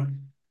good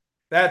one.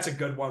 That's a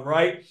good one,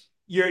 right?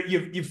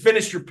 You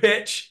finished your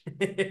pitch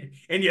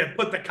and you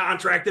put the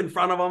contract in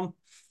front of them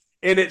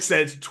and it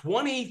says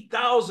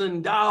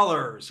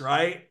 $20,000,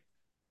 right?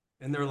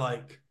 And they're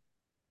like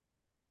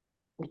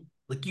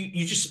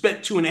you just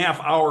spent 2.5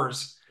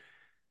 hours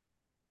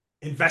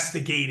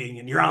investigating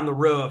and you're on the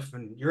roof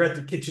and you're at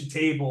the kitchen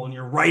table and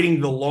you're writing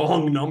the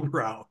long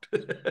number out.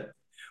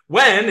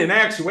 When in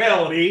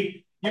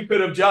actuality, you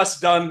could have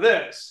just done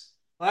this.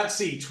 Let's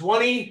see,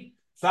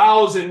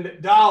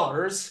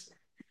 $20,000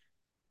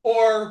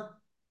 or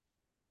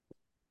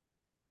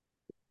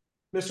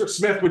Mr.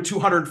 Smith, would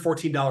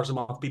 $214 a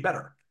month be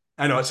better?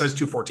 I know it says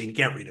 214. You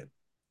can't read it.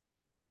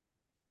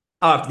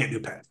 I'll have to get new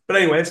pens. But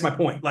anyway, that's my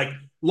point. Like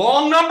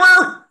long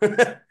number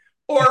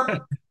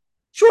or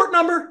short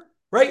number,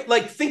 right?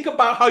 Like think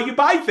about how you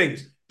buy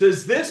things.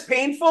 Does this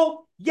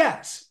painful?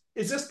 Yes.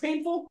 Is this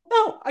painful?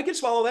 No, I can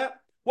swallow that.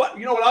 What,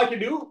 what I can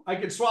do? I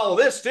can swallow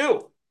this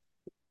too.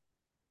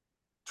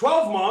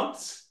 12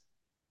 months,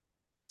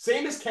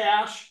 same as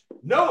cash,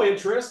 no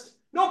interest,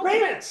 no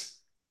payments.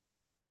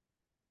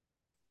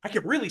 I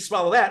could really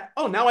swallow that.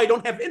 Oh, now I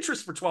don't have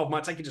interest for 12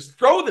 months. I can just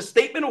throw the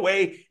statement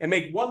away and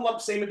make one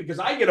lump statement because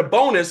I get a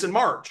bonus in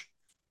March.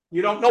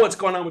 You don't know what's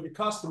going on with your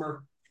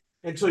customer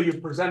until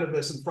you've presented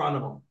this in front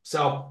of them.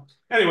 So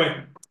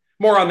anyway,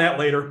 more on that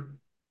later.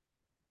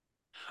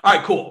 All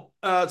right, cool.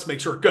 Let's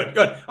make sure. Good.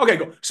 Okay,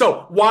 cool.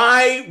 So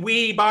why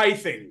we buy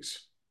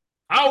things,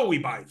 how we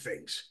buy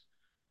things,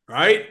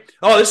 right?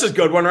 Oh, this is a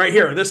good one right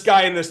here. This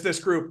guy in this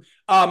group.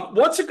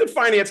 What's a good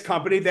finance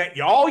company that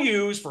y'all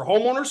use for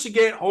homeowners to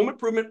get home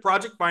improvement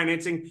project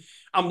financing?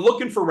 I'm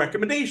looking for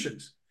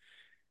recommendations.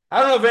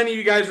 I don't know if any of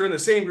you guys are in the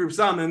same group as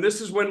I'm in.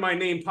 This is when my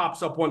name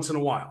pops up once in a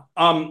while.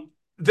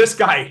 This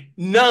guy,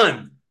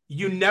 none.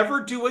 You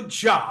never do a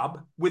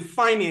job with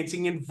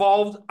financing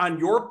involved on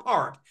your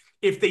part.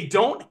 If they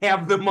don't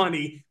have the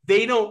money,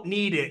 they don't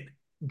need it.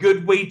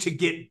 Good way to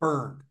get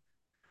burned.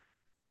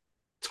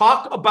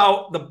 Talk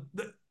about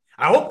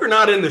I hope you're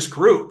not in this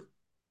group.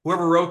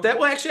 Whoever wrote that.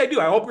 Well, actually, I do.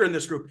 I hope you're in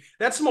this group.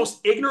 That's the most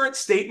ignorant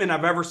statement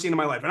I've ever seen in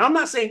my life. And I'm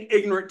not saying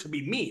ignorant to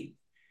be mean.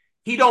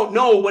 He don't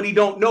know what he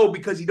don't know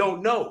because he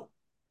don't know.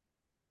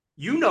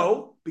 You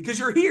know because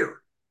you're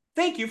here.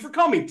 Thank you for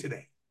coming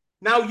today.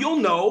 Now you'll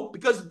know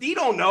because they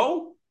don't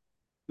know.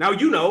 Now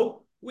you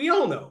know. We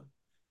all know.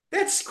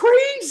 That's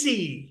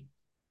crazy.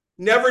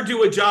 Never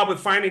do a job with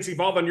finance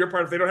involved on your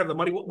part if they don't have the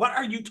money. What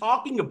are you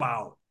talking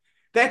about?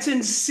 That's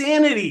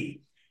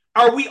insanity.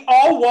 Are we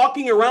all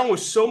walking around with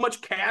so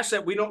much cash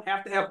that we don't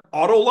have to have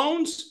auto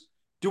loans?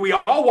 Do we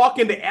all walk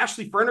into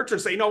Ashley Furniture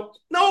and say, no,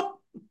 nope,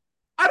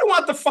 I don't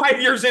want the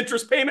 5 years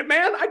interest payment,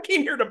 man. I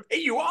came here to pay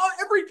you all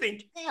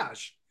everything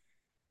cash.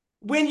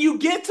 When you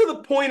get to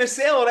the point of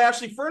sale at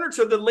Ashley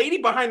Furniture, the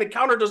lady behind the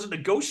counter doesn't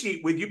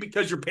negotiate with you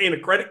because you're paying a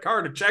credit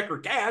card, a check, or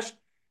cash.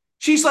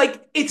 She's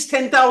like, it's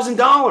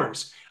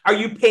 $10,000. Are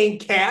you paying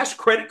cash,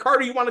 credit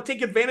card, or you want to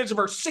take advantage of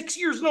our 6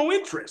 years no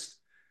interest?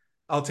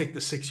 I'll take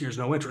the 6 years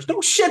no interest.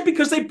 No shit,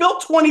 because they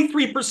built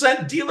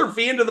 23% dealer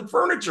fee into the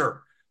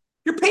furniture.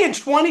 You're paying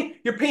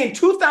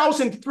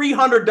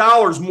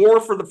 $2,300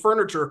 more for the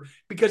furniture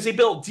because they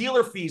built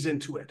dealer fees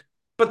into it.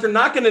 But they're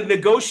not going to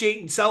negotiate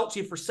and sell it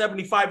to you for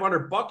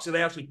 $7,500 at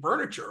Ashley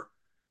Furniture.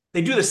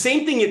 They do the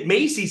same thing at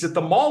Macy's at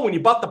the mall when you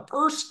bought the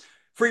purse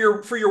for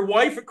your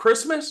wife at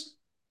Christmas.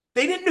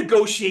 They didn't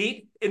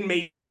negotiate in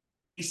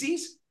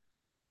Macy's.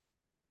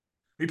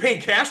 Are you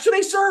paying cash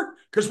today, sir?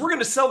 Because we're going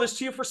to sell this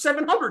to you for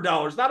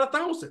 $700, not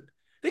 $1,000.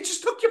 They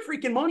just took your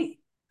freaking money.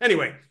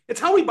 Anyway, it's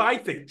how we buy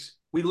things.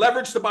 We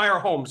leverage to buy our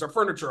homes, our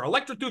furniture, our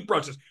electric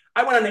toothbrushes.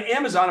 I went on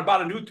Amazon and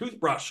bought a new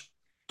toothbrush.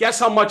 Guess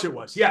how much it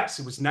was? Yes,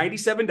 it was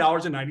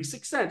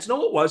 $97.96.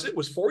 No, it was. It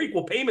was 4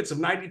 equal payments of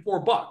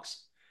 $94.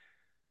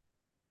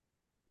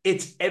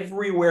 It's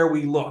everywhere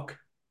we look.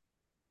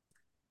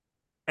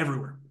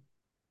 Everywhere.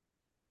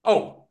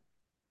 Oh,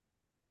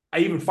 I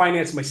even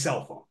financed my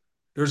cell phone.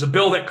 There's a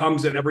bill that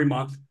comes in every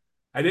month.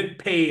 I didn't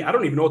pay. I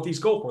don't even know what these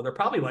go for. They're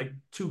probably like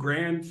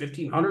 $2,000,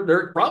 $1,500.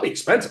 They're probably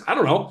expensive. I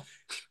don't know.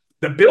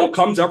 The bill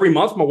comes every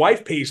month. My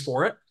wife pays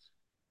for it.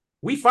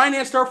 We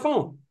financed our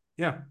phone.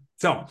 Yeah.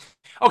 So,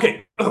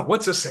 okay.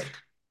 What's this say?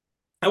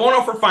 I won't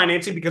offer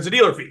financing because of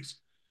dealer fees.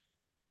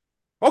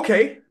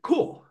 Okay,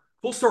 cool.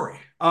 Cool story.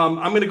 I'm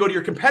going to go to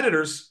your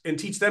competitors and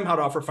teach them how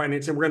to offer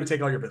financing. We're going to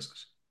take all your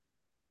business.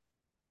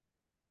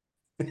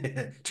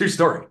 True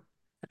story.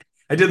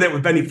 I did that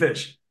with Benny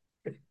Fish.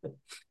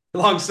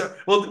 Long story.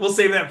 We'll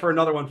save that for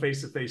another one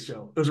face-to-face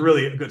show. It was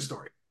really a good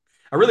story.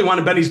 I really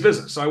wanted Benny's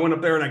business, so I went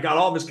up there and I got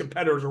all of his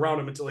competitors around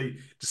him until he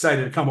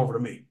decided to come over to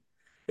me.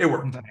 It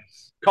worked.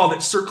 Nice. Called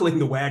it circling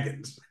the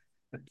wagons.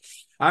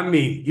 I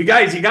mean, you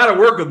guys, you got to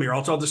work with me or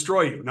else I'll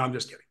destroy you. No, I'm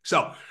just kidding.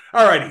 So,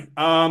 all righty.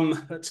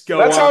 Let's go.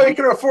 That's how he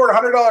can afford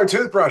 $100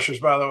 toothbrushes,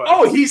 by the way.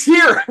 Oh, he's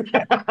here.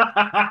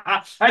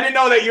 I didn't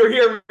know that you were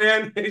here,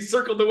 man. He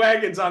circled the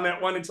wagons on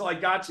that one until I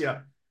got you.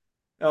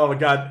 Oh, my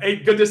God. Hey,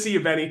 good to see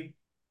you, Benny.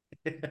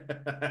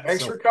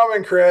 Thanks for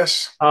coming,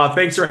 Chris.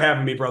 Thanks for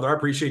having me, brother. I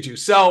appreciate you.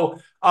 So,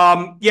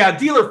 yeah,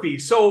 dealer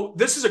fees. So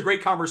this is a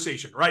great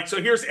conversation, right?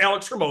 So here's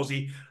Alex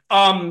Hermosi.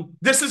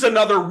 This is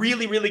another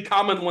really, really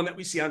common one that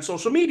we see on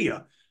social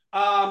media.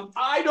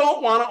 I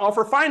don't want to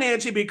offer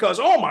financing because,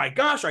 oh my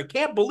gosh, I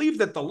can't believe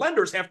that the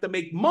lenders have to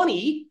make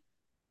money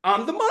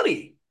on the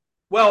money.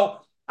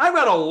 Well, I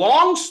read a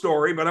long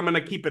story, but I'm going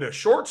to keep it a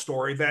short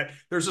story that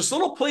there's this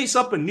little place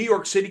up in New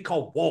York City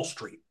called Wall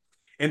Street.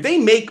 And they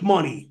make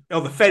money. Oh,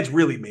 the feds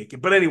really make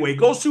it. But anyway, it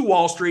goes to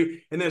Wall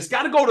Street, and then it's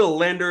got to go to the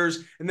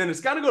lenders, and then it's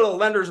got to go to the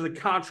lenders of the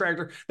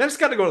contractor. Then it's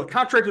got to go to the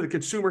contractor to the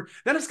consumer.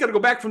 Then it's got to go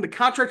back from the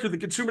contractor to the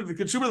consumer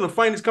to the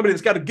finance company.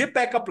 It's got to get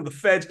back up to the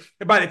feds.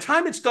 And by the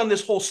time it's done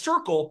this whole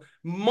circle,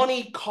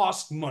 money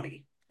costs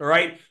money. All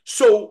right.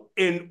 So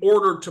in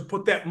order to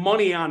put that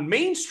money on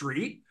Main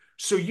Street,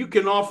 so you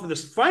can offer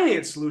this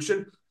finance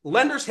solution,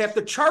 lenders have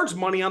to charge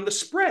money on the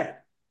spread.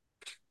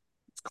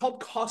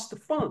 Called cost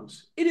of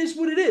funds. It is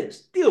what it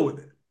is. Deal with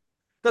it.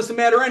 Doesn't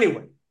matter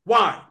anyway.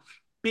 Why?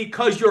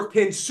 Because your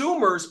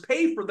consumers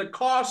pay for the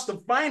cost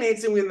of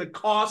financing and the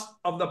cost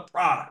of the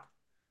product.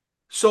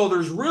 So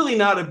there's really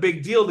not a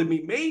big deal to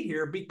be made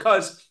here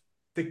because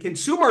the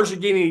consumers are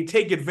getting to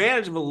take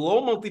advantage of a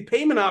low monthly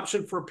payment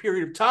option for a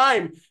period of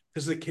time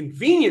because the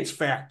convenience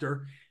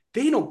factor,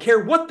 they don't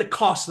care what the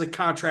cost of the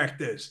contract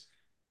is.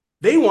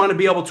 They want to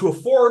be able to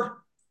afford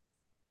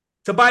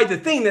to buy the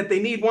thing that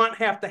they need, want,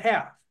 have to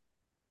have.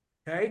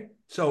 Okay,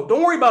 so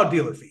don't worry about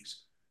dealer fees.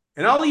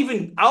 And I'll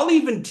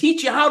even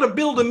teach you how to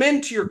build them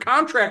into your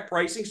contract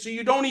pricing so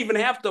you don't even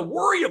have to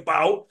worry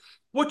about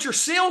what your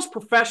sales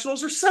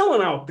professionals are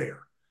selling out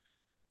there.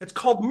 It's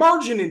called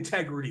margin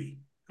integrity.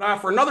 I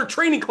offer another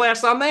training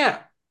class on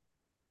that.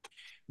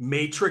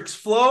 Matrix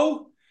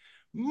flow,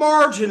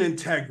 margin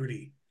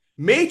integrity.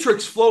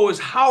 Matrix flow is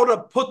how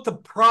to put the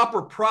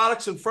proper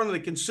products in front of the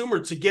consumer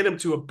to get them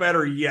to a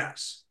better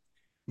yes.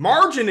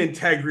 Margin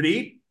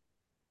integrity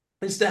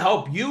is to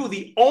help you,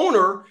 the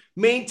owner,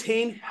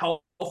 maintain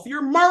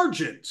healthier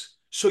margins.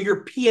 So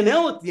your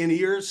P&L at the end of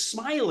the year is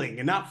smiling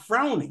and not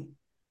frowning.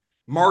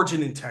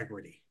 Margin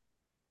integrity.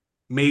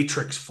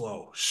 Matrix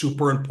flow,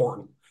 super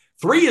important.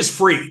 3 is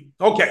free.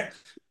 Okay.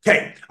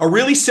 A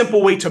really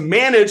simple way to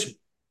manage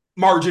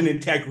margin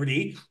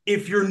integrity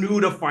if you're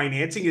new to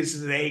financing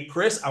is, hey,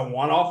 Chris, I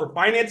want to offer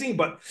financing,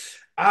 but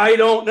I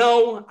don't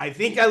know. I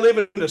think I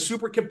live in a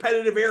super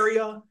competitive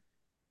area.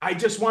 I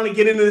just want to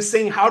get into this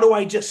thing. How do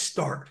I just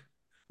start?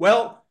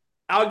 Well,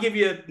 I'll give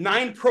you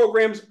 9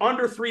 programs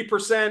under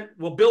 3%.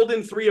 We'll build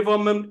in 3 of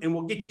them and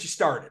we'll get you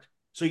started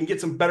so you can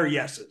get some better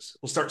yeses.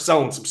 We'll start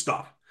selling some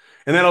stuff.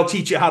 And then I'll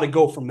teach you how to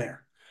go from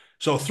there.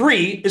 So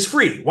 3 is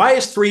free. Why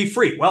is 3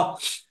 free? Well,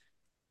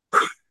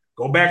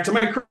 go back to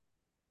my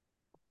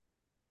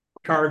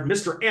card.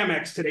 Mr.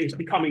 Amex today is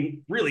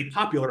becoming really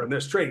popular in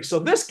this trade. So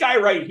this guy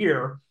right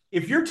here,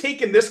 if you're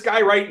taking this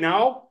guy right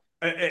now,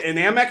 an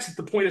Amex at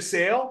the point of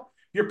sale,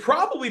 you're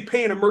probably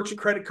paying a merchant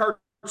credit card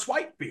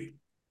swipe fee.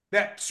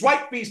 That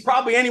swipe fee is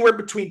probably anywhere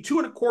between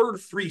 2.25 to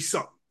 3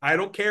 something. I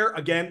don't care.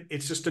 Again,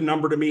 it's just a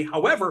number to me.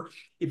 However,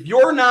 if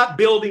you're not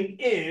building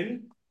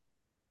in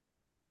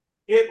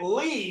at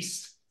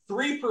least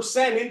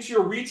 3% into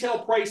your retail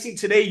pricing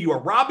today, you are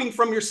robbing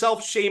from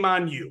yourself. Shame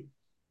on you.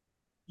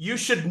 You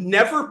should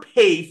never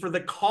pay for the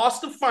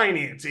cost of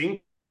financing,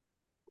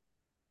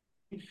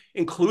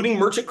 including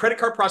merchant credit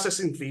card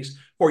processing fees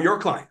for your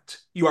client.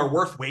 You are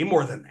worth way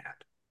more than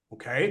that.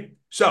 Okay.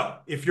 So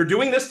if you're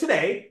doing this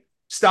today,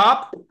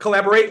 stop,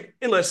 collaborate,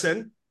 and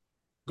listen.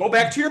 Go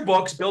back to your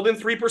books, build in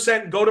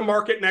 3%, go to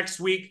market next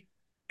week.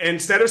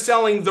 Instead of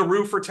selling the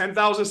roof for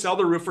 10,000, sell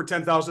the roof for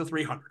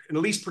 10,300 and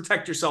at least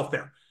protect yourself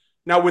there.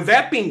 Now, with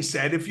that being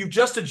said, if you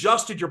just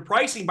adjusted your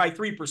pricing by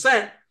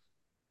 3%,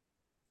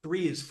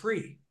 3 is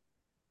free.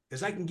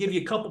 Because I can give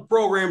you a couple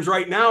programs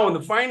right now in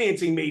the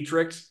financing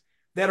matrix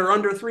that are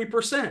under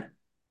 3%.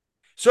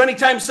 So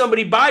anytime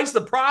somebody buys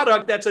the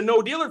product that's a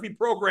no dealer fee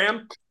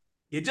program,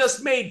 you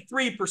just made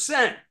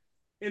 3%.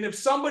 And if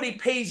somebody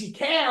pays you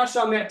cash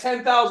on that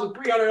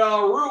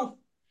 $10,300 roof,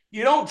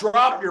 you don't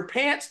drop your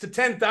pants to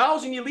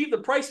 10,000, you leave the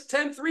price at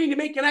 10,300 and you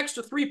make an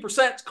extra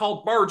 3%. It's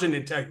called margin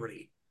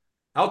integrity.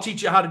 I'll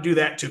teach you how to do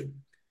that too.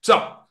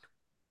 So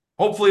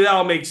hopefully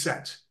that'll make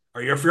sense.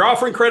 Or if you're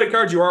offering credit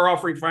cards, you are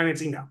offering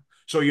financing now.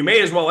 So you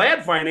may as well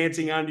add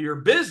financing onto your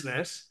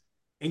business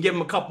and give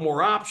them a couple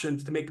more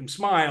options to make them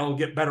smile and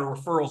get better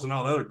referrals and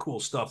all the other cool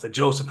stuff that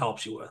Joseph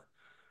helps you with.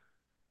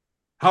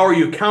 How are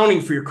you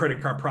accounting for your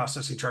credit card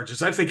processing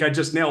charges? I think I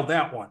just nailed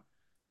that one.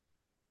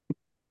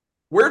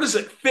 Where does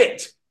it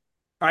fit?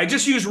 I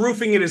just use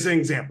roofing it as an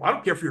example. I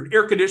don't care if you're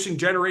air conditioning,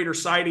 generator,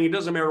 siding. It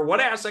doesn't matter what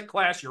asset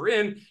class you're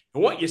in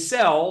and what you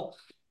sell.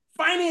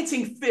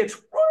 Financing fits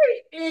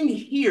right in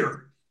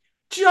here,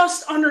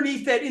 just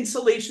underneath that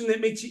insulation that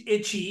makes you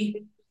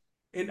itchy.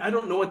 And I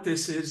don't know what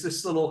this is.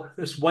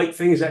 This white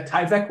thing, is that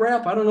Tyvek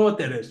wrap? I don't know what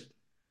that is.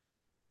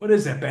 What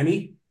is that,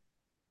 Benny?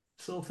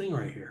 This little thing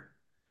right here.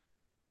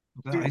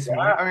 Dude,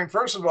 I mean,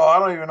 first of all, I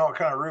don't even know what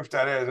kind of roof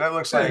that is. That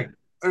looks like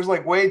there's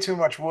like way too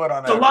much wood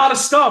on that. It's a lot of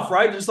stuff,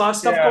 right? There's a lot of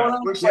stuff going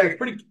on. Looks like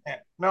pretty.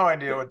 No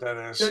idea what that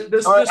is. I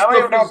don't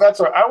even know if that's.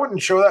 I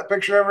wouldn't show that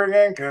picture ever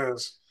again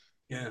because.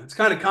 Yeah, it's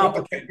kind of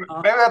complicated.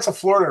 Maybe that's a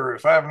Florida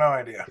roof. I have no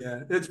idea.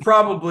 Yeah, it's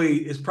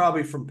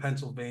probably from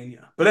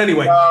Pennsylvania. But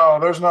anyway. No,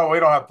 there's no. We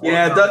don't have.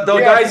 Yeah, the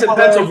guys in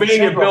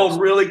Pennsylvania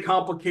build really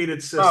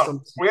complicated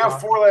systems. No, we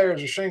have 4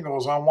 layers of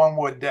shingles on one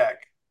wood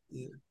deck.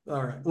 Yeah.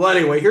 All right. Well,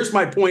 anyway, here's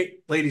my point,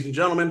 ladies and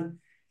gentlemen.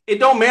 It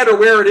don't matter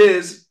where it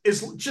is.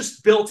 It's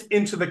just built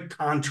into the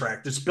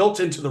contract. It's built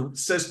into the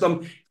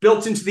system,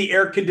 built into the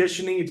air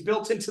conditioning. It's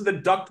built into the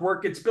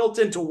ductwork. It's built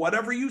into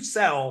whatever you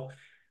sell.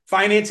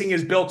 Financing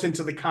is built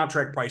into the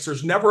contract price.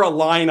 There's never a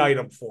line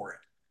item for it.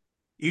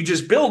 You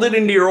just build it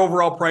into your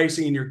overall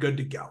pricing and you're good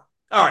to go.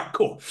 All right,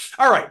 cool.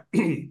 All right.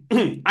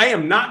 I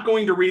am not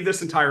going to read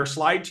this entire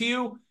slide to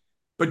you,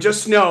 but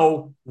just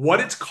know what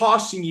it's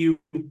costing you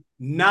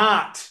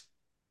not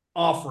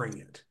offering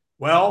it.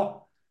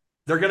 Well,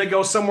 they're going to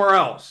go somewhere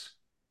else.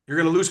 You're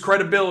going to lose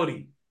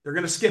credibility. They're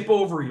going to skip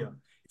over you.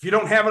 If you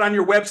don't have it on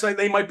your website,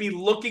 they might be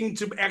looking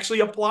to actually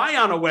apply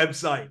on a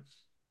website.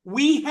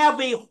 We have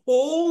a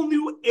whole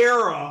new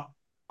era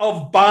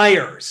of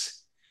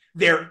buyers.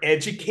 They're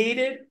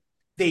educated.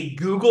 They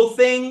Google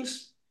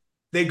things.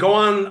 They go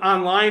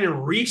online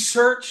and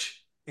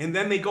research, and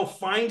then they go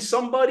find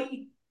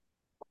somebody.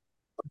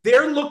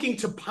 They're looking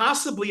to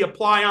possibly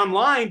apply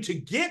online to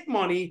get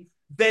money,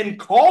 then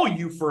call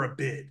you for a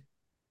bid.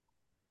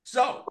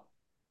 So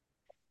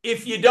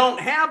if you don't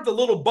have the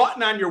little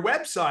button on your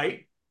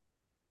website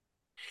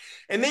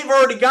and they've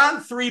already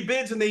gotten 3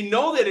 bids and they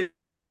know that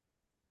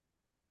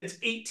it's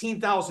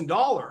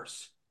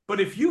 $18,000, but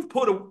if you've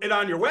put it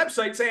on your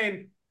website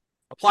saying,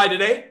 apply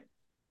today,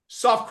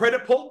 soft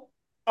credit pull,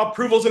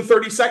 approvals in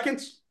 30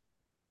 seconds,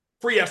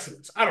 free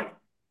estimates, I don't know,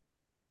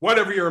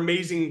 whatever your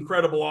amazing,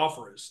 incredible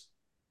offer is,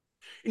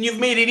 and you've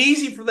made it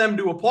easy for them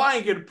to apply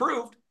and get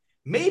approved,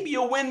 maybe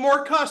you'll win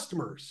more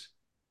customers.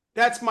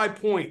 That's my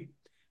point.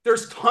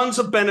 There's tons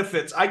of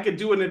benefits. I could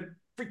do a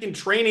freaking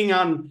training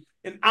on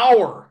an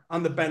hour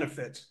on the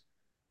benefits,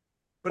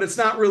 but it's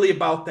not really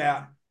about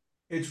that.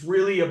 It's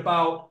really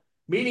about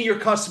meeting your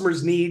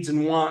customers' needs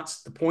and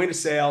wants, the point of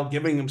sale,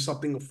 giving them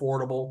something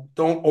affordable.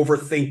 Don't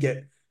overthink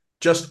it.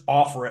 Just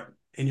offer it,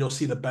 and you'll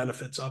see the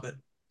benefits of it.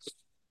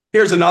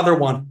 Here's another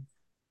one.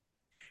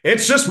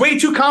 It's just way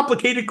too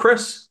complicated,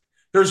 Chris.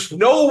 There's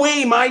no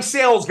way my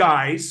sales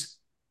guys,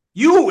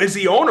 you as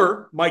the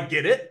owner, might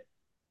get it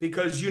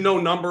because you know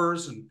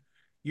numbers and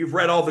You've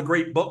read all the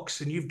great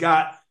books, and you've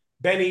got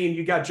Benny and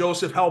you got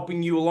Joseph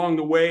helping you along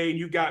the way, and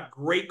you got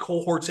great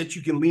cohorts that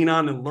you can lean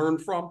on and learn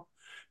from.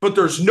 But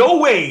there's no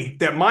way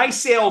that my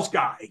sales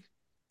guy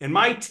and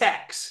my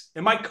techs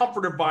and my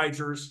comfort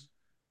advisors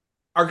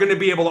are going to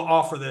be able to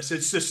offer this.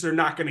 It's just they're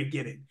not going to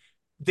get it.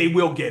 They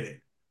will get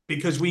it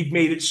because we've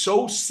made it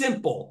so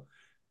simple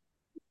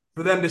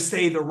for them to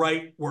say the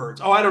right words.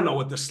 Oh, I don't know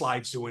what the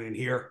slide's doing in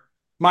here.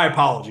 My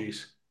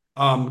apologies.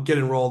 Get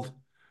enrolled.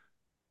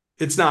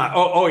 It's not.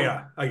 Oh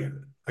yeah. I get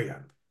it. I get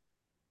it.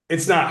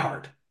 It's not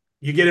hard.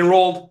 You get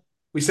enrolled.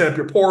 We set up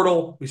your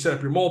portal. We set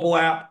up your mobile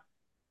app.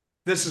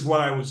 This is what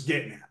I was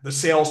getting at, the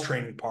sales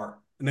training part.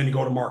 And then you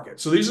go to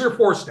market. So these are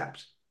 4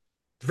 steps.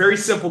 It's very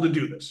simple to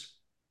do this.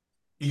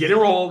 You get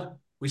enrolled.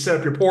 We set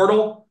up your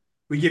portal.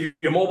 We give you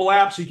a mobile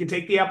app so you can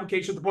take the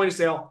application at the point of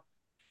sale.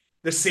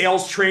 The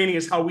sales training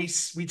is how we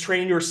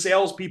train your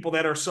salespeople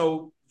that are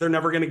so they're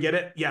never going to get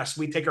it. Yes,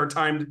 we take our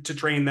time to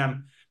train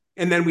them.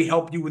 And then we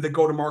help you with the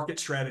go-to-market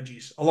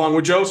strategies along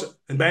with Joseph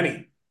and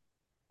Benny.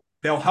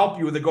 They'll help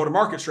you with the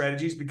go-to-market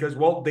strategies because,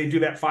 well, they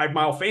do that 5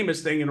 Mile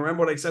Famous thing. And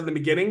remember what I said in the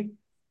beginning?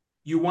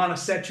 You want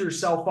to set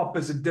yourself up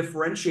as a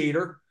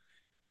differentiator.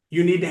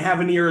 You need to have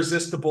an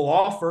irresistible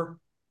offer.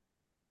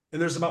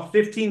 And there's about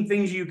 15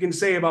 things you can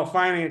say about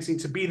financing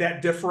to be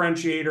that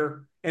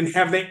differentiator and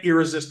have that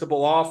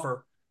irresistible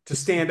offer to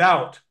stand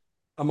out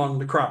among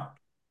the crowd.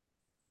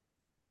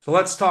 So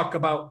let's talk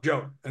about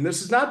Joe. And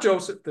this is not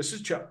Joseph. This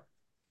is Joe.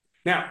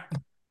 Now,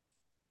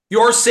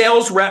 your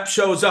sales rep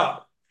shows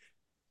up.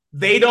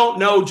 They don't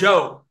know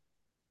Joe.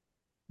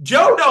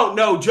 Joe don't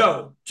know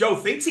Joe. Joe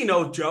thinks he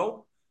knows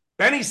Joe.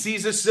 Benny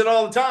sees this shit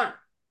all the time.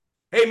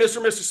 Hey, Mr.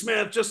 and Mrs.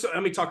 Smith, just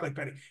let me talk like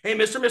Benny. Hey,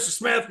 Mr. and Mrs.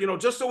 Smith,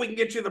 just so we can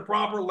get you the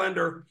proper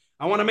lender,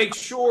 I want to make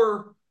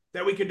sure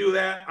that we can do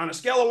that on a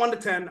scale of 1 to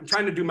 10. I'm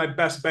trying to do my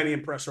best Benny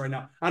impression right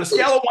now. On a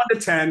scale of 1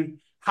 to 10,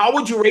 how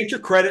would you rate your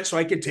credit so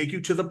I can take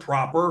you to the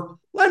proper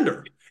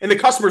lender? And the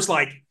customer's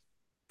like,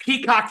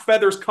 peacock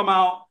feathers come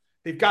out.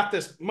 They've got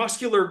this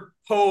muscular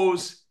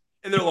pose,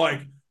 and they're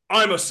like,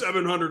 I'm a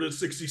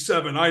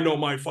 767. I know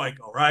my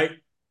FICO, right?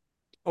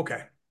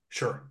 Okay,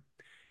 sure.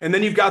 And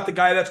then you've got the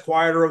guy that's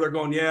quieter. They're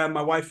going, yeah,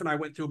 my wife and I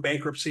went through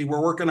bankruptcy.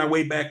 We're working our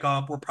way back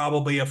up. We're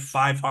probably a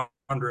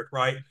 500,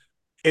 right?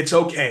 It's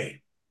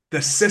okay.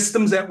 The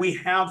systems that we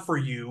have for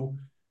you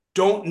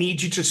don't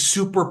need you to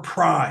super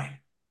pry.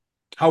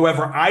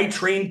 However, I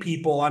train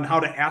people on how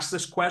to ask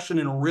this question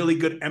in a really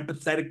good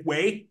empathetic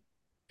way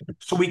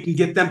so we can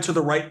get them to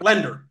the right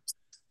lender.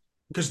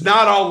 Because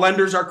not all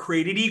lenders are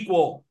created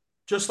equal,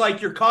 just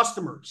like your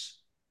customers.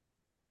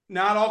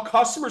 Not all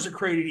customers are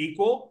created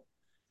equal,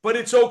 but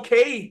it's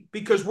okay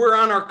because we're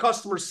on our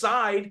customer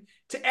side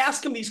to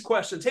ask them these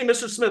questions. Hey,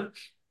 Mr. Smith,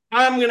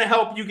 I'm going to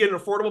help you get an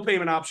affordable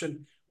payment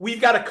option. We've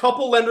got a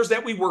couple lenders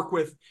that we work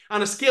with.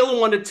 On a scale of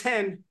 1 to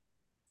 10,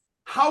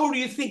 how do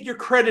you think your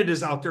credit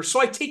is out there? So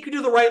I take you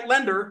to the right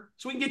lender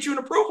so we can get you an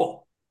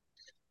approval.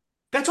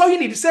 That's all you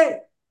need to say.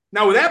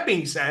 Now, with that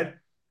being said,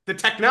 the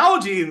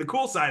technology and the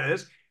cool side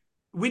is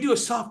we do a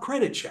soft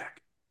credit check.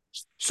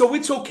 So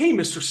it's okay,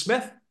 Mr.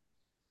 Smith.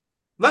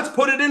 Let's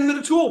put it into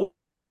the tool.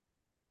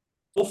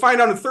 We'll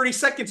find out in 30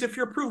 seconds if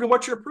you're approved and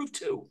what you're approved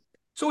to.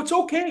 So it's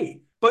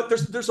okay. But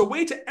there's a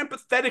way to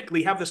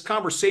empathetically have this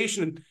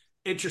conversation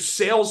at your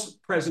sales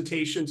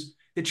presentations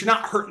that you're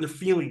not hurting their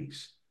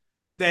feelings.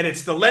 That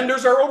it's the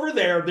lenders are over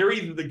there. They're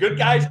either the good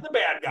guys or the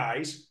bad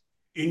guys.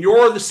 And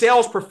you're the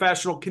sales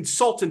professional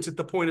consultants at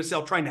the point of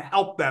sale trying to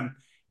help them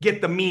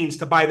get the means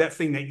to buy that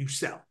thing that you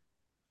sell.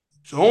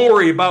 So don't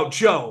worry about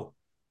Joe.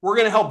 We're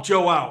going to help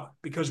Joe out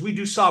because we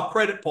do soft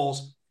credit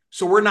pulls.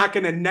 So we're not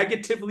going to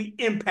negatively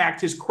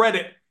impact his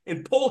credit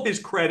and pull his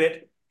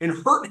credit and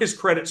hurt his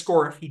credit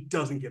score if he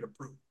doesn't get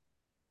approved.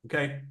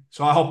 Okay.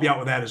 So I'll help you out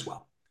with that as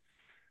well.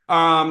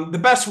 The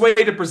best way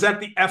to present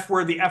the F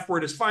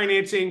word is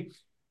financing.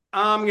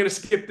 I'm going to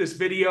skip this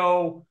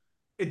video.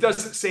 It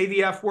doesn't say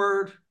the F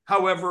word.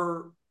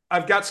 However,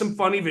 I've got some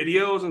funny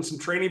videos and some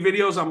training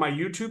videos on my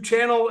YouTube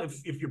channel.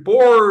 If you're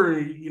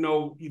bored,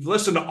 you've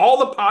listened to all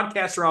the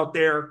podcasts are out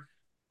there,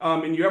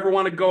 and you ever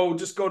want to go,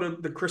 just go to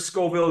the Chris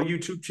Scoville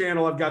YouTube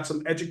channel. I've got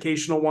some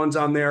educational ones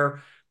on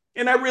there.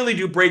 And I really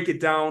do break it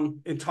down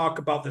and talk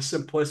about the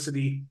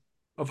simplicity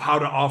of how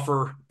to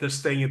offer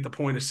this thing at the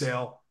point of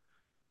sale.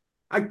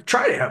 I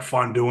try to have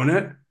fun doing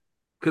it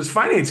because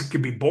finance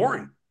can be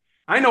boring.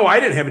 I know I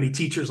didn't have any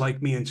teachers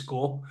like me in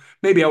school.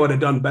 Maybe I would have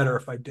done better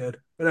if I did.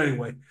 But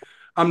anyway,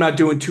 I'm not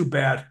doing too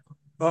bad.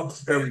 Oh,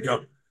 there we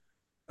go.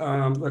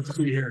 Let's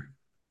see here.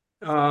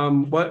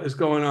 What is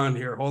going on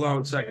here? Hold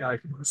on a second.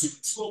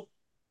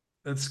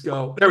 Let's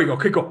go. There we go.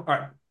 Okay, cool. All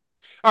right.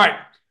 All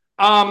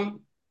right.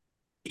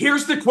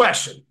 Here's the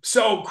question.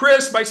 So,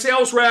 Chris, my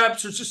sales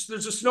reps,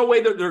 there's just no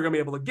way that they're going to be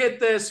able to get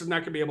this. They're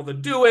not going to be able to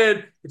do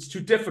it. It's too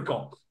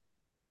difficult.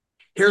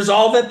 Here's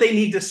all that they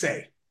need to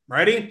say.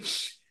 Ready?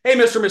 Hey,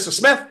 Mr. and Mrs.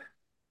 Smith,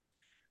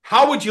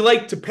 how would you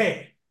like to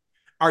pay?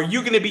 Are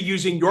you going to be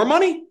using your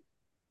money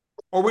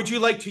or would you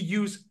like to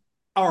use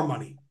our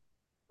money?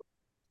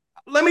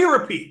 Let me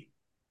repeat.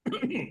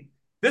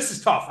 This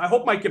is tough. I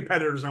hope my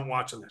competitors aren't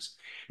watching this.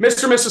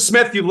 Mr. and Mrs.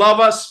 Smith, you love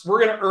us.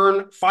 We're going to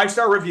earn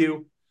 5-star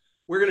review.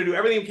 We're going to do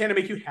everything we can to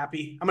make you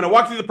happy. I'm going to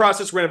walk through the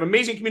process. We're going to have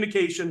amazing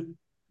communication.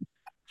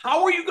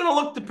 How are you going to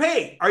look to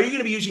pay? Are you going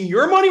to be using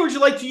your money or would you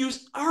like to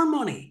use our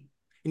money?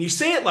 And you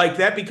say it like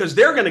that because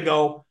they're going to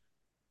go,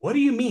 what do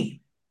you mean?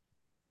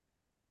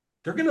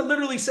 They're going to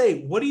literally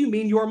say, what do you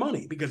mean your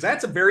money? Because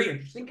that's a very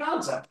interesting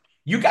concept.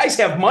 You guys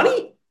have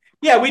money?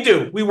 Yeah, we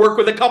do. We work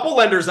with a couple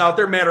lenders out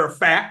there, matter of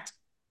fact.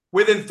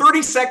 Within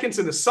 30 seconds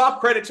in a soft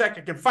credit check,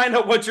 I can find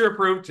out what you're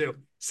approved to.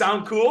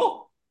 Sound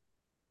cool?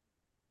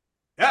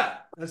 Yeah,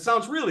 that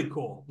sounds really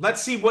cool.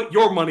 Let's see what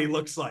your money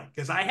looks like,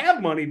 because I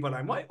have money, but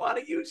I might want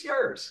to use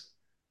yours.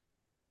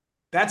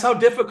 That's how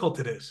difficult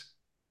it is.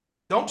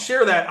 Don't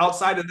share that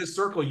outside of this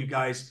circle, you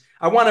guys.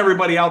 I want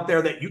everybody out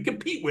there that you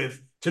compete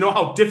with to know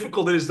how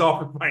difficult it is to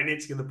offer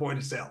financing at the point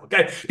of sale.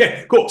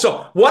 Okay, cool.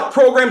 So what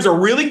programs are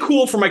really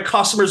cool for my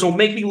customers will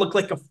make me look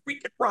like a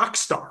freaking rock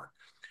star?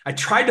 I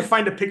tried to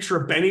find a picture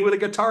of Benny with a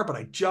guitar, but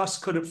I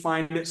just couldn't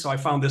find it. So I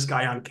found this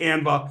guy on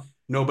Canva.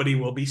 Nobody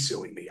will be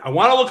suing me. I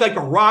want to look like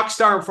a rock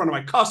star in front of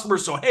my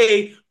customers. So,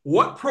 hey,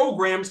 what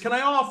programs can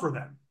I offer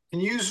them? Can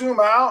you zoom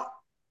out?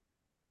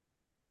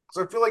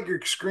 Because I feel like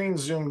your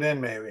screen's zoomed in,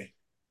 maybe.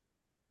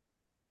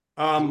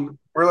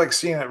 We're like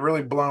seeing it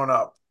really blown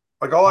up.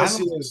 Like all I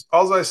see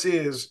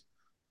is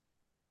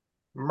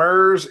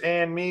MERS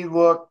and me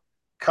look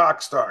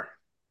cockstar.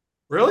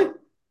 Really?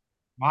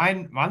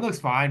 Mine looks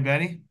fine,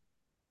 Benny.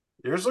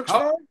 Yours looks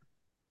fine?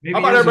 How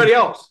about everybody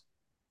else?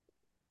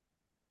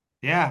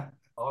 Yeah.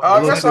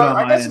 I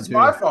guess it's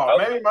my fault.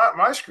 Maybe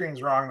my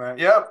screen's wrong then.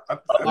 Yep.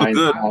 Mine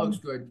looks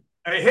good.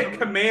 I hit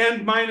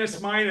command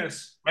minus.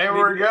 Maybe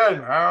we're good. I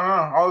don't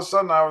know. All of a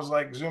sudden I was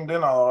like zoomed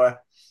in all the way.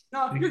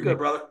 No, you're good,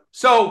 brother.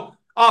 So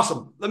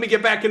awesome. Let me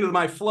get back into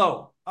my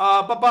flow.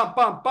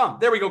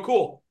 There we go.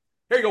 Cool.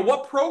 There you go.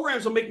 What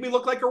programs will make me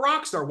look like a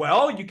rock star?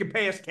 Well, you can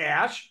pay us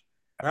cash.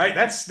 All right.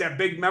 That's that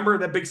big number,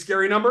 that big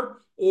scary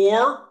number.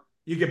 Or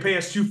you can pay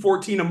us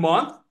 $214 a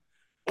month.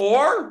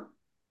 Or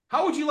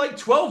how would you like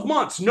 12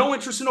 months? No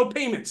interest and no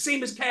payment.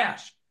 Same as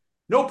cash.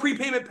 No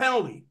prepayment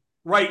penalty.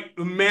 Right.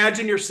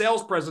 Imagine your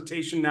sales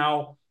presentation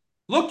now.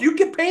 Look, you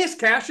can pay us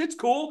cash. It's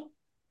cool.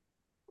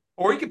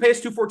 Or you can pay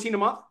us $214 a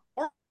month.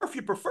 Or if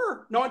you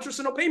prefer, no interest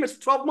and no payments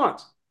for 12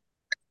 months.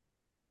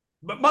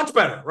 But much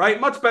better, right?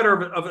 Much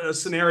better of a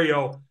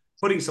scenario,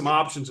 putting some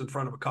options in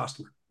front of a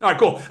customer. All right,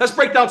 cool. Let's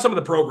break down some of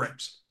the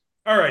programs.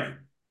 All righty.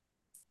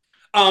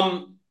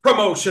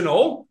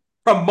 Promotional,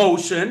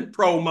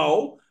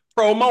 promo.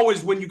 Promo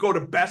is when you go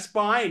to Best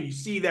Buy and you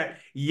see that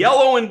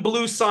yellow and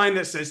blue sign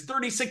that says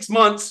 36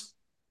 months,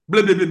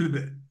 blah, blah, blah, blah,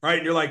 blah, right?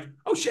 And you're like,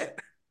 oh, shit.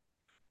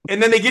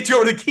 And then they get you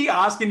over to the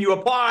kiosk and you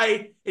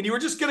apply, and you were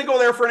just going to go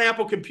there for an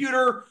Apple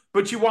computer,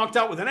 but you walked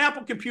out with an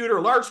Apple computer,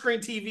 a large screen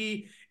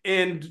TV,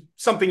 and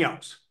something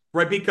else,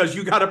 right? Because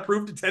you got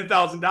approved to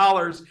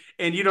 $10,000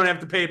 and you don't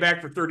have to pay it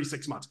back for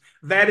 36 months.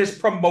 That is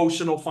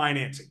promotional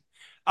financing.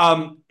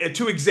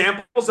 2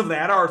 examples of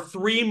that are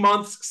 3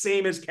 months,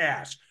 same as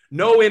cash.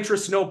 No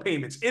interest, no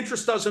payments.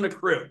 Interest doesn't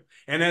accrue.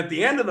 And at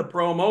the end of the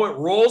promo, it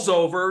rolls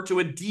over to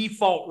a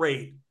default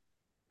rate.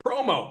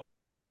 Promo.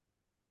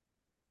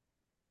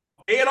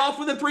 Pay it off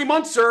within 3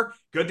 months, sir.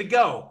 Good to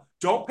go.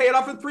 Don't pay it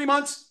off in 3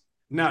 months.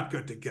 Not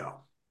good to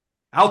go.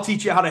 I'll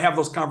teach you how to have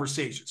those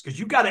conversations because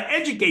you got to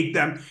educate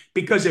them,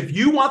 because if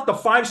you want the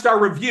 5-star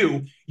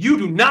review, you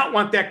do not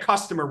want that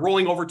customer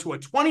rolling over to a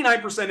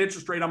 29%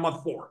 interest rate on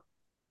month 4.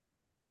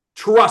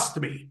 Trust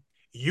me,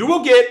 you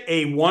will get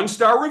a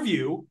 1-star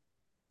review.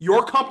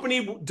 Your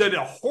company did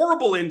a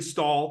horrible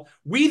install.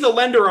 We, the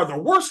lender, are the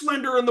worst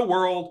lender in the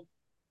world.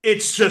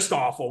 It's just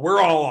awful.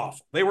 We're all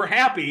awful. They were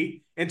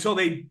happy until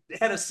they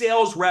had a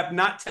sales rep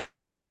not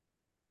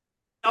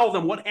tell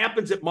them what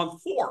happens at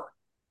month 4.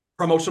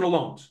 Promotional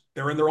loans.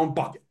 They're in their own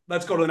bucket.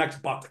 Let's go to the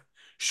next bucket.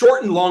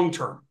 Short and long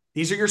term.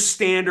 These are your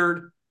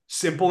standard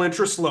simple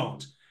interest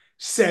loans.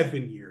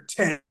 7-year,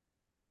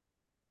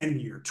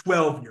 10-year,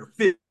 12-year,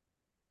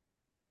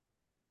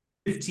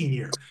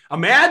 15-year.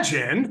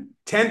 Imagine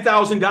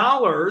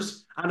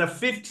 $10,000 on a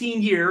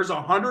 15 years,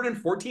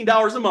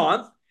 $114 a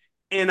month.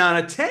 And on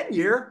a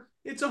 10-year,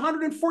 it's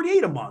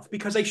 $148 a month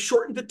because I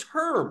shortened the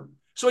term.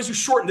 So as you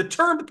shorten the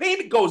term, the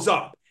payment goes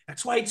up.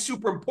 That's why it's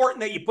super important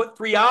that you put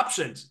 3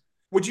 options.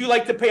 Would you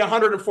like to pay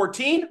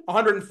 114,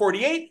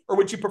 148, or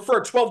would you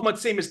prefer 12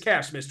 months same as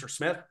cash, Mr.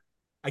 Smith?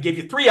 I gave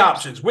you 3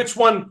 options. Which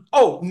one?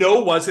 Oh,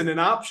 no wasn't an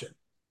option.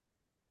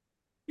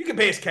 You can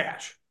pay us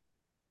cash.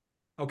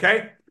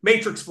 Okay?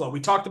 Matrix flow.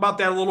 We talked about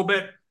that a little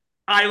bit.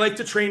 I like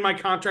to train my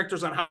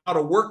contractors on how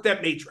to work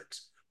that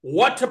matrix,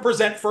 what to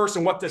present first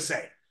and what to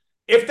say.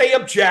 If they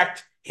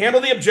object,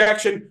 handle the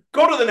objection,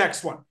 go to the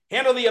next one.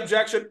 Handle the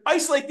objection,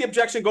 isolate the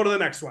objection, go to the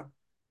next one.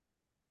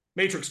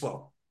 Matrix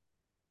flow.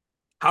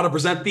 How to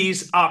present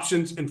these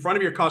options in front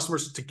of your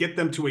customers to get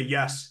them to a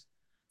yes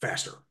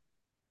faster.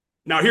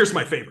 Now, here's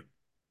my favorite.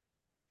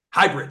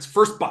 Hybrids,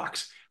 first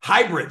box.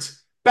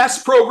 Hybrids,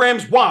 best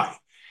programs. Why?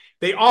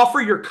 They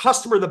offer your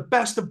customer the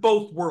best of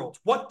both worlds.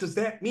 What does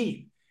that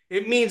mean?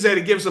 It means that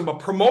it gives them a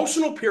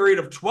promotional period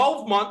of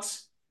 12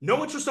 months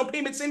No interest, no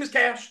payment, same as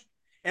cash.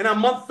 And on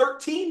month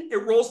 13,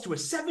 it rolls to a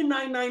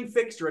 7.99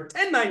 fixed or a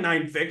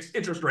 10.99 fixed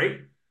interest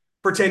rate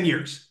for 10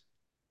 years.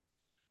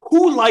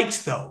 Who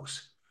likes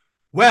those?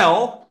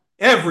 Well,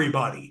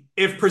 everybody,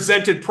 if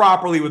presented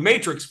properly with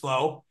matrix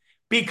flow,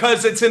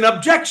 because it's an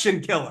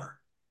objection killer.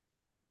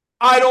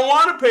 I don't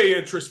want to pay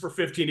interest for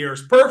 15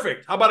 years.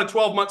 Perfect. How about a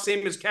 12-month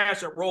same as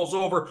cash that rolls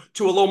over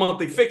to a low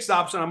monthly fixed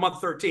option on month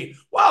 13?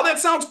 Wow, that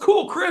sounds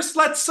cool, Chris.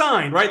 Let's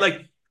sign, right?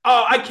 Like,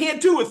 I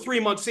can't do a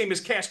 3-month same as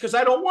cash because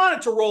I don't want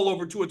it to roll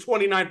over to a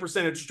 29%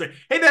 interest rate.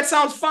 Hey, that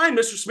sounds fine,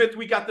 Mr. Smith.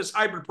 We got this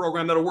hybrid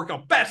program that'll work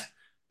out best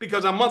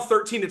because on month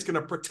 13, it's going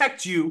to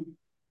protect you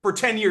for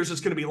 10 years.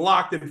 It's going to be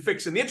locked and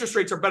fixed. And the interest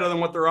rates are better than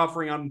what they're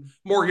offering on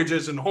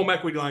mortgages and home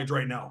equity lines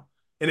right now.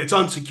 And it's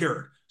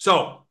unsecured.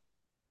 So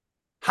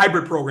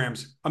hybrid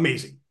programs,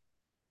 amazing.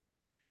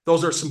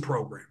 Those are some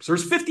programs.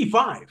 There's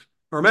 55.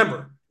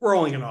 Remember, we're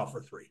only going to offer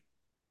 3.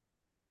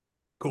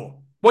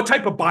 Cool. What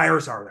type of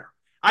buyers are there?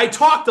 I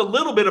talked a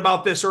little bit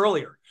about this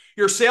earlier.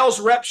 Your sales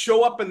reps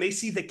show up and they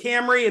see the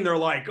Camry and they're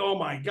like, oh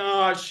my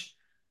gosh,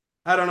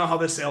 I don't know how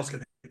this sale's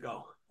going to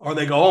go. Or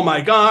they go, oh my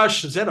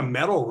gosh, is that a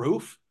metal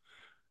roof?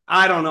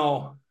 I don't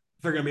know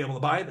if they're going to be able to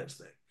buy this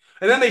thing.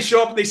 And then they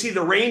show up and they see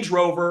the Range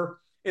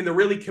Rover in the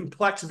really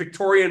complex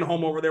Victorian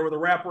home over there with a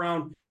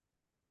wraparound.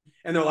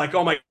 And they're like,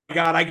 oh my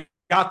God, I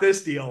got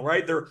this deal,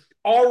 right? They're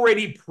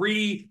already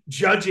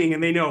prejudging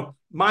and they know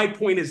my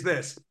point is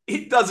this.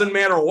 It doesn't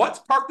matter what's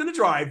parked in the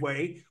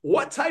driveway,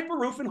 what type of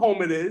roof and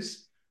home it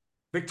is,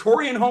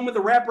 Victorian home with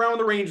the wraparound with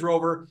the Range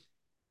Rover,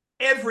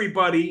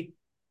 everybody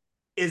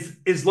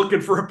is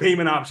looking for a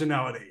payment option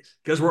nowadays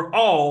because we're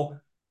all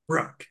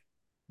broke.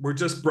 We're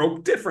just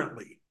broke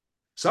differently.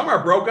 Some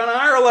are broke on a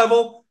higher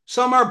level.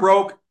 Some are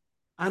broke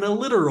on a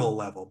literal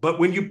level. But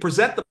when you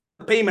present the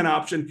payment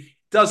option,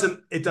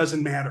 it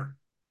doesn't matter.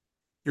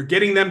 You're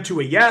getting them to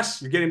a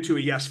yes. You're getting them to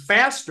a yes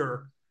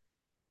faster.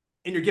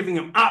 And you're giving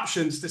them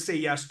options to say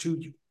yes to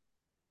you.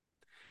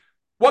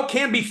 What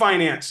can be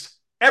financed?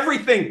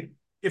 Everything.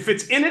 If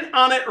it's in it,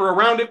 on it, or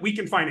around it, we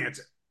can finance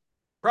it.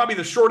 Probably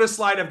the shortest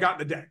slide I've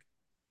got in the deck.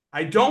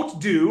 I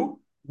don't do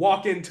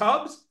walk-in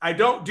tubs. I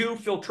don't do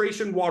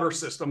filtration water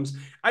systems.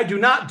 I do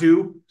not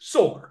do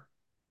solar.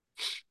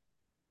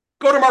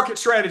 Go-to-market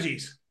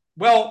strategies.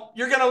 Well,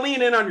 you're going to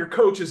lean in on your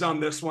coaches on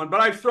this one,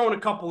 but I've thrown a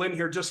couple in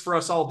here just for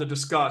us all to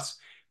discuss.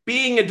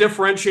 Being a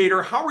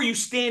differentiator, how are you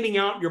standing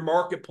out in your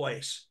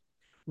marketplace?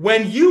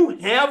 When you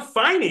have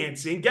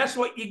financing, guess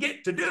what you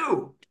get to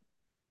do?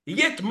 You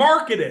get to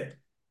market it.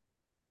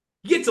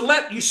 You get to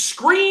let you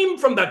scream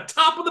from the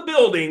top of the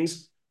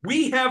buildings,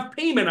 we have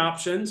payment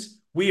options.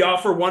 We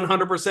offer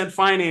 100%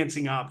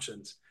 financing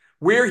options.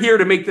 We're here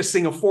to make this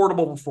thing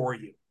affordable for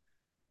you.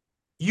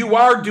 You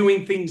are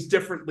doing things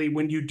differently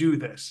when you do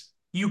this.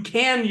 You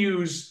can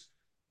use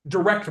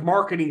direct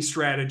marketing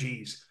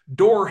strategies,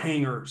 door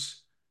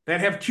hangers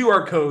that have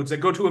QR codes that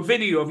go to a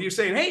video of you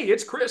saying, hey,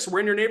 it's Chris. We're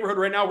in your neighborhood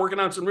right now working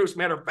on some roofs.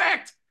 Matter of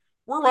fact,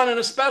 we're running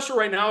a special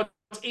right now.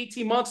 It's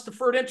 18 months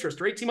deferred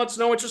interest or 18 months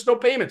no interest, no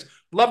payments.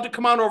 Love to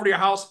come on over to your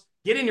house,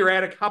 get in your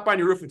attic, hop on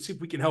your roof and see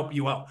if we can help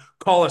you out.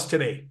 Call us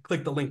today.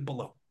 Click the link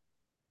below.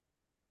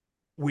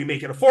 We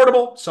make it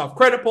affordable, soft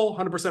credit pull,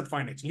 100%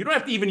 financing. You don't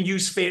have to even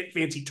use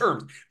fancy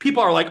terms.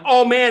 People are like,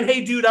 oh man,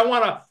 hey dude, I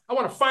want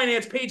a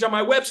finance page on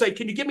my website.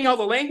 Can you give me all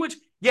the language?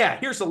 Yeah,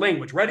 here's the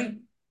language. Ready?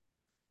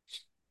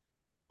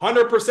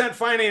 100%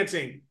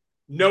 financing,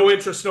 no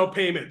interest, no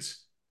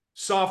payments.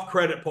 Soft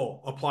credit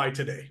pull, apply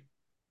today.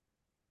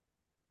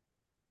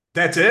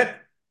 That's it?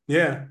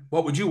 Yeah.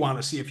 What would you want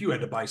to see if you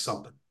had to buy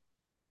something?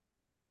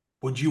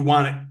 Would you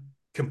want it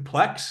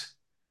complex?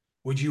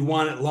 Would you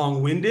want it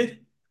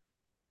long-winded?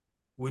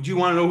 Would you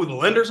want to know who the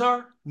lenders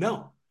are?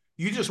 No.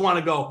 You just want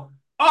to go,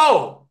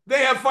 oh,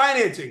 they have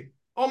financing.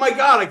 Oh my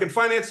God, I can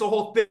finance the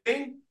whole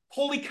thing.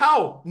 Holy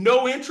cow,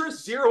 no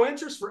interest, 0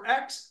 interest for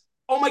X.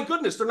 Oh my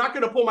goodness, they're not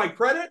going to pull my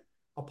credit.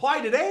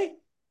 Apply today.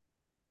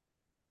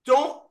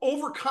 Don't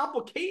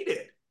overcomplicate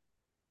it.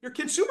 Your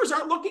consumers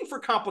aren't looking for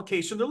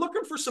complication. They're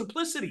looking for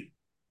simplicity.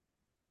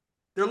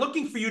 They're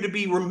looking for you to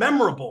be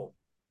memorable.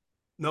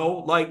 Know,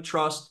 like,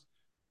 trust,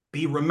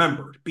 be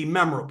remembered, be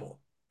memorable.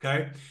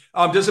 Okay.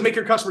 Does it make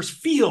your customers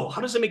feel?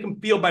 How does it make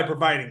them feel by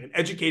providing and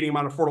educating them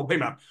on affordable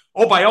payment?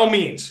 Oh, by all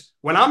means,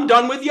 when I'm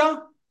done with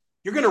you,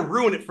 you're going to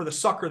ruin it for the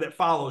sucker that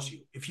follows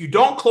you. If you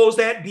don't close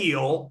that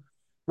deal,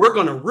 we're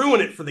going to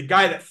ruin it for the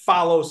guy that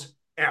follows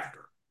after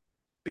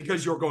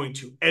because you're going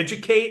to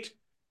educate,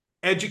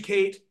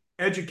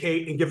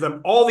 and give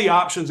them all the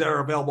options that are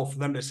available for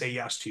them to say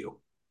yes to you.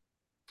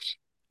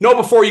 Know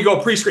before you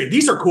go pre-screen.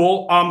 These are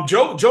cool.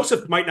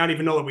 Joseph might not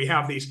even know that we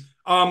have these.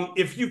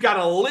 If you've got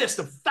a list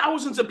of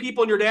thousands of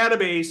people in your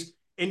database,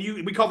 and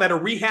we call that a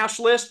rehash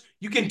list,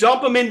 you can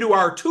dump them into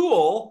our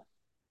tool,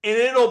 and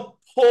it'll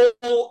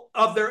pull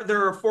of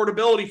their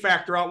affordability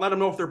factor out and let them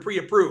know if they're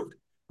pre-approved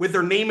with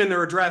their name and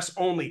their address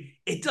only.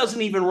 It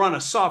doesn't even run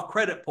a soft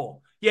credit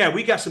pull. Yeah,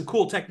 we got some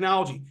cool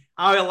technology.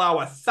 I allow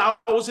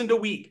 1,000 a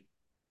week.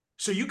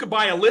 So you could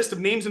buy a list of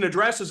names and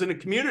addresses in a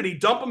community,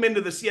 dump them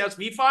into the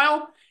CSV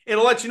file, and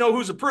it'll let you know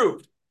who's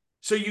approved.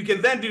 So you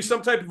can then do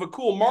some type of a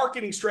cool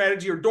marketing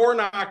strategy or door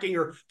knocking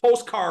or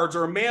postcards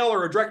or a mail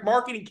or a direct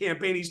marketing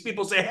campaign. These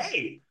people say,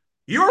 hey,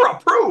 you're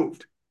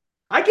approved.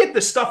 I get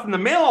this stuff in the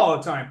mail all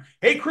the time.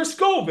 Hey, Chris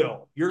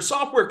Scoville, your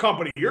software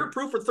company, you're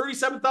approved for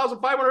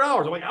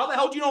 $37,500. I'm like, how the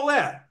hell do you know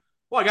that?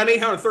 Well, I got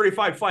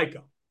 835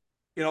 FICO.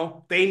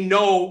 They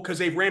know because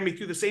they've ran me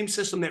through the same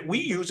system that we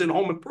use in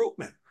home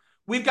improvement.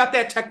 We've got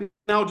that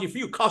technology for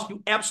you. It costs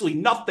you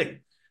absolutely nothing.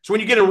 So when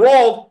you get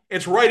enrolled,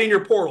 it's right in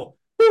your portal.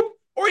 Boop.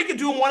 Or you can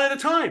do them one at a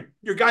time.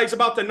 Your guy's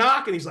about to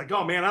knock and he's like,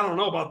 oh man, I don't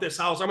know about this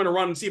house. I'm going to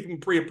run and see if we can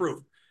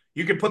pre-approve.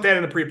 You can put that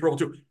in the pre-approval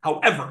too.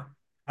 However,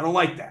 I don't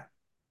like that.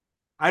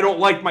 I don't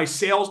like my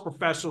sales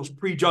professionals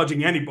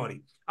prejudging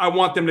anybody. I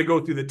want them to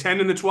go through the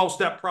 10 and the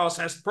 12-step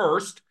process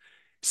first.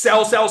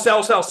 Sell, sell,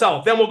 sell, sell,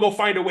 sell. Then we'll go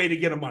find a way to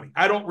get them money.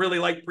 I don't really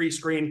like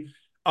pre-screen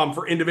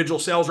for individual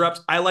sales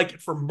reps. I like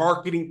it for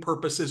marketing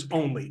purposes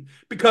only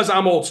because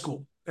I'm old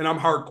school and I'm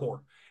hardcore.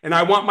 And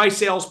I want my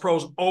sales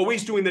pros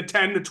always doing the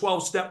 10 to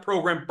 12-step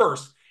program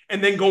first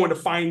and then going to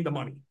find the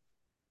money.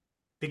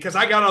 Because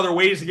I got other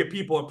ways to get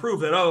people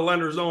approved that other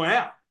lenders don't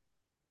have.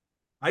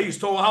 I use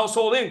total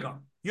household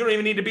income. You don't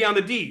even need to be on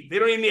the deed. They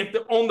don't even have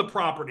to own the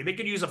property. They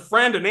could use a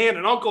friend, an aunt,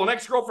 an uncle, an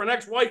ex-girlfriend,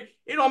 ex-wife.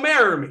 It don't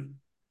matter to me.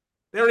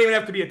 They don't even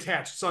have to be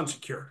attached. It's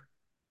unsecured.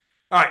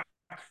 All right.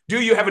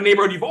 Do you have a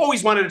neighborhood you've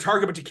always wanted to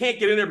target, but you can't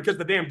get in there because of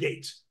the damn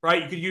gates,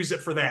 right? You could use it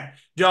for that.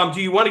 Do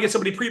you want to get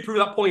somebody pre-approved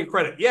without pulling a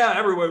credit? Yeah,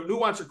 everyone. Who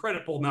wants a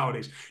credit pulled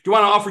nowadays? Do you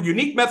want to offer a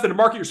unique method to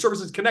market your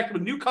services connected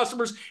with new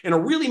customers in a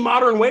really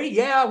modern way?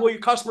 Yeah, well,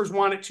 your customers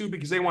want it too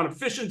because they want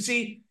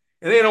efficiency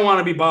and they don't want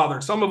to be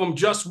bothered. Some of them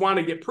just want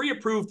to get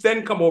pre-approved,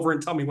 then come over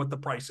and tell me what the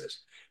price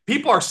is.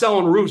 People are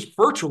selling roofs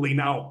virtually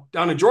now.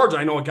 Down in Georgia,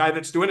 I know a guy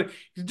that's doing it.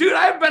 Dude,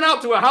 I haven't been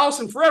out to a house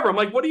in forever. I'm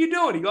like, what are you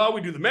doing? He goes, oh,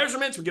 we do the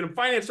measurements. We get them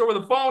financed over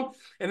the phone.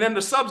 And then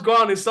the subs go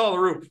out and install the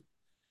roof.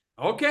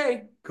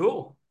 Okay,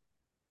 cool.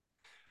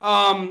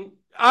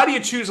 How do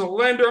you choose a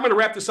lender? I'm going to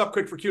wrap this up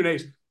quick for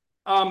Q&As.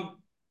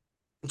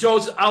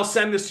 Joe's, I'll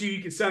send this to you.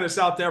 You can send this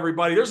out to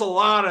everybody. There's a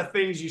lot of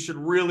things you should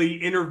really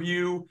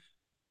interview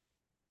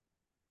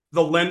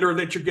the lender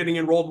that you're getting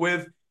enrolled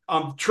with.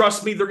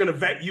 Trust me, they're going to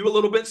vet you a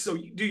little bit. So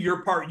you do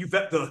your part. You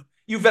vet the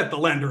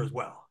lender as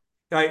well.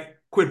 Okay.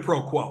 Quid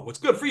pro quo. What's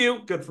good for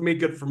you? Good for me.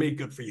 Good for me.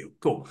 Good for you.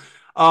 Cool.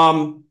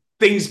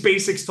 Things,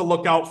 basics to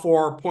look out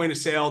for: point of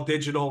sale,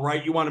 digital,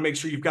 right? You want to make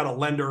sure you've got a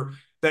lender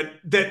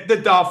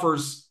that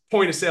offers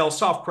point of sale,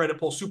 soft credit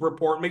pull, super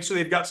important. Make sure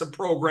they've got some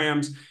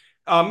programs.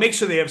 Make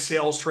sure they have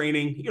sales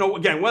training.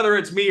 Again, whether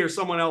it's me or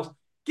someone else,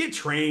 get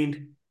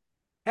trained.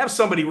 Have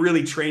somebody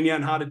really train you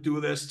on how to do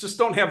this. Just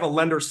don't have a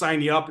lender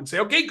sign you up and say,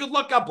 okay, good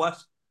luck, God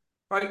bless.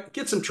 All right,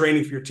 get some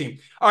training for your team.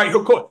 All right,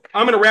 cool.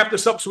 I'm going to wrap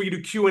this up so we can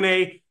do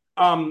Q&A.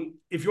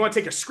 If you want to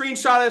take a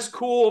screenshot of this,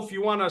 cool. If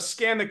you want to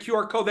scan the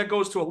QR code, that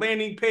goes to a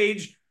landing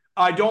page.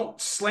 I don't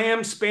slam,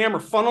 spam, or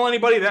funnel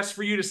anybody. That's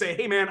for you to say,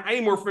 hey, man, I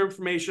need more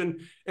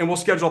information, and we'll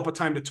schedule up a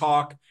time to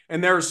talk.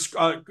 And there's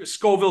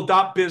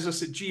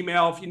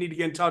scoville.business@gmail if you need to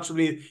get in touch with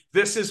me.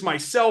 This is my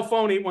cell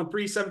phone,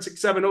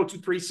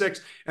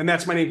 813-767-0236, and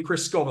that's my name,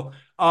 Chris Scoville.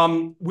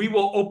 We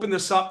will open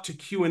this up to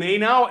Q&A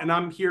now, and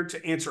I'm here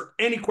to answer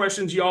any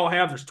questions you all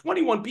have. There's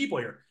 21 people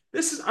here.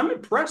 I'm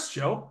impressed,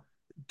 Joe.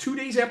 2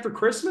 days after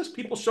Christmas,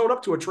 people showed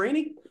up to a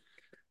training.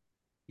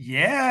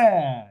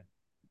 Yeah.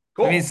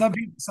 Cool. I mean, some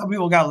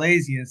people got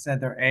lazy and said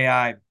they're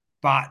AI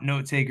bot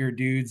note taker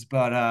dudes,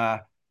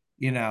 but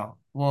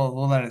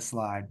we'll let it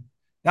slide.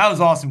 That was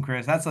awesome,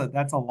 Chris. That's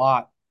a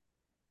lot.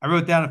 I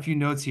wrote down a few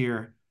notes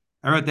here.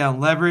 I wrote down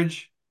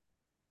leverage.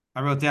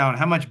 I wrote down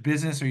how much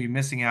business are you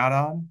missing out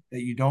on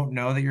that you don't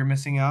know that you're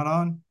missing out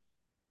on.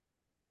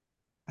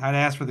 How to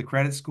ask for the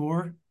credit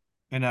score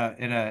in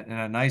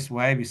a nice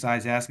way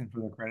besides asking for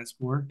the credit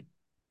score.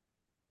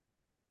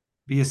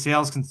 Be a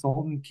sales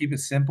consultant. Keep it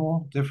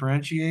simple.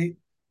 Differentiate.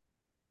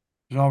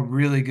 They're all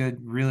really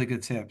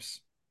good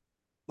tips.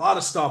 A lot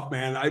of stuff,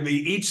 man. I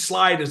mean, each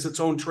slide is its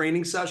own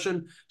training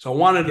session. So I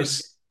wanted to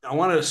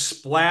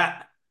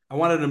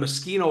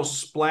mosquito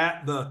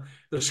splat the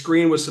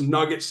screen with some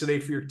nuggets today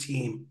for your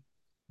team.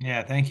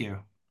 Yeah, thank you.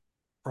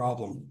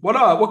 Problem.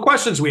 What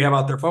questions do we have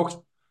out there, folks?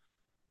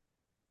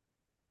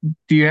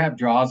 Do you have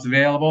draws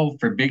available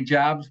for big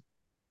jobs?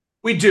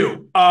 We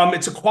do.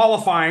 It's a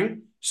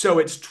qualifying, so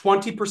it's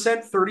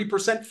 20%,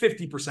 30%,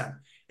 50%.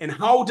 And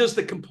how does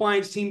the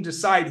compliance team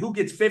decide who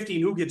gets 50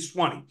 and who gets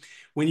 20?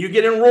 When you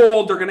get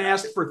enrolled, they're going to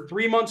ask for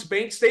 3 months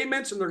bank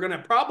statements, and they're going to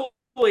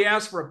probably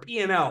ask for a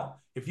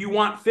P&L. If you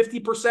want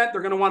 50%,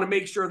 they're going to want to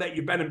make sure that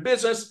you've been in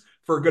business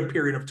for a good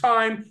period of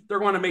time. They're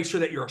going to make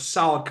sure that you're a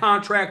solid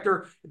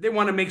contractor. They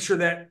want to make sure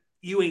that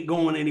you ain't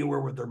going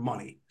anywhere with their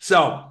money.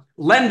 So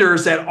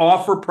lenders that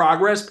offer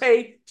progress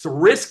pay, it's the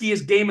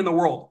riskiest game in the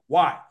world.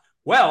 Why?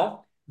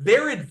 Well,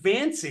 they're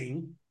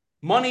advancing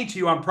money to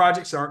you on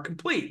projects that aren't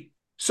complete.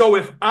 So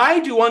if I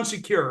do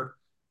unsecured,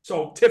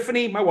 so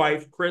Tiffany, my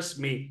wife, Chris,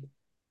 me,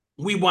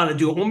 we want to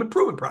do a home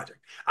improvement project.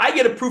 I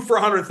get approved for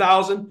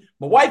 $100,000.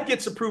 My wife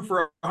gets approved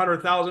for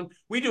 $100,000.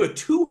 We do a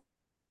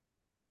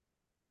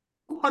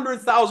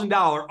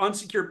 $200,000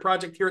 unsecured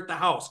project here at the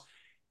house.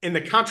 and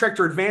the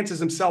contractor advances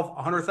himself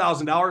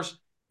 $100,000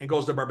 and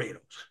goes to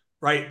Barbados,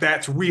 right?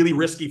 That's really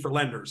risky for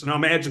lenders. And now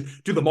imagine,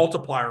 do the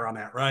multiplier on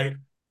that, right?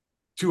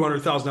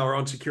 $200,000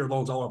 unsecured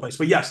loans all over the place.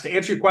 But yes, to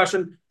answer your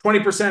question,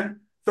 20%,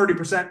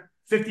 30%,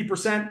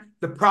 50%,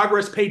 the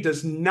progress pay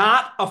does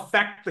not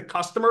affect the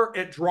customer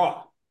at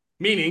draw.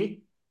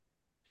 Meaning,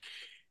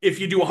 if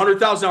you do a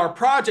 $100,000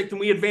 project and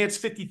we advance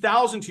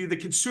 $50,000 to you, the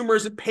consumer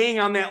isn't paying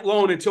on that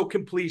loan until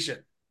completion.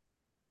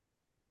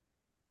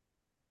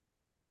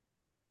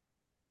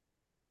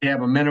 You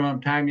have a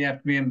minimum time you have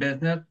to be in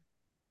business?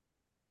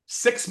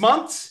 6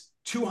 months,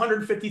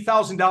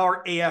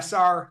 $250,000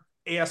 ASR.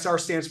 ASR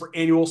stands for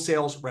annual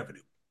sales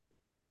revenue.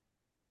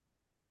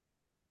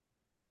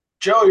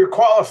 Joe, you're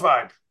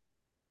qualified.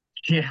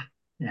 Yeah,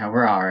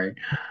 we're all right.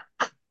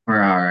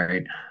 We're all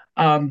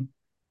right.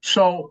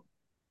 So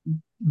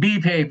B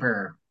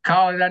paper,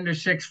 call it under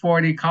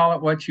 640, call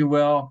it what you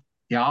will.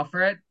 You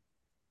offer it?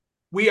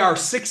 We are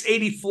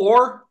 680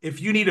 floor.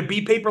 If you need a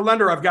B paper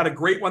lender, I've got a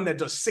great one that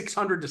does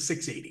 600 to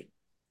 680.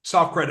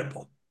 Soft credit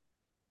pull.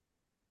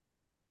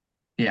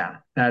 Yeah,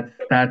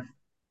 that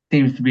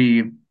seems to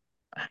be.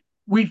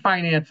 We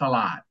finance a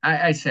lot.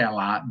 I say a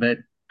lot, but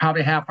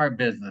probably half our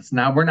business.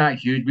 Now we're not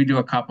huge. We do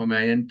a couple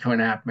million,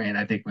 2.5 million.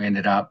 I think we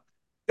ended up.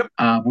 Yep.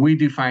 But we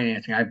do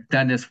financing. I've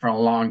done this for a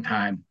long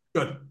time.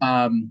 Good.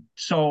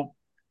 So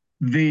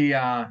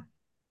the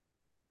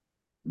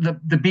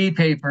B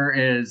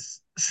paper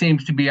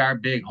seems to be our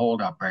big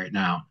holdup right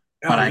now.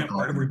 But I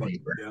call it B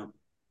paper. Yeah.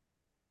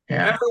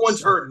 Yeah.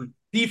 Everyone's hurting.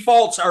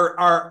 Defaults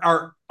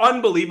are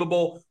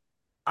unbelievable.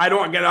 I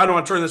don't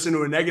want to turn this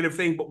into a negative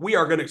thing, but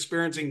we're going to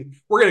experience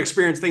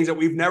things that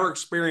we've never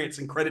experienced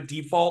in credit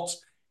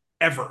defaults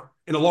ever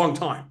in a long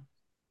time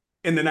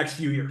in the next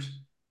few years,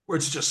 where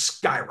it's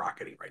just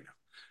skyrocketing right now.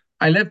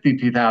 I lived through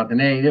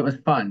 2008. It was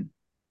fun.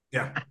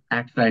 Yeah.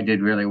 Actually, I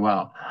did really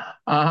well.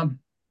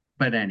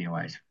 But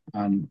anyways,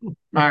 all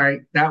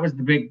right. That was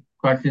the big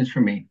questions for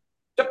me.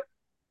 Yep.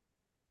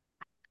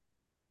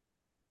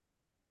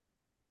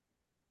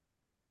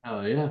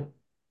 Oh yeah. Do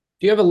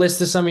you have a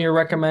list of some of your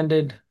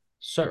recommended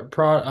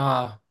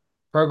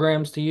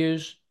programs to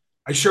use?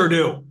 I sure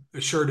do.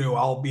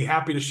 I'll be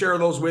happy to share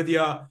those with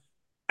you.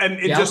 And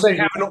Yeah, just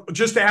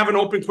to have an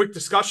open, quick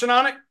discussion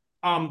on it.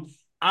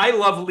 I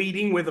love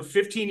leading with a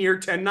 15-year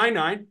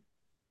 1099.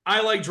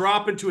 I like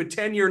dropping to a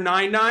 10-year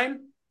 99.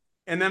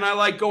 And then I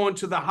like going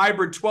to the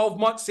hybrid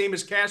 12-month, same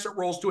as cash, it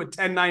rolls to a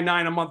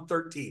 1099 a month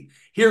 13.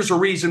 Here's a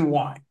reason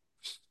why.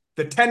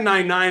 The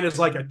 1099 is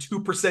like a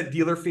 2%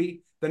 dealer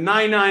fee. The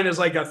 99 is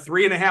like a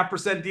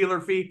 3.5% dealer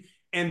fee.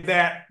 And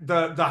that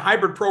the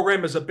hybrid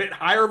program is a bit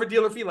higher of a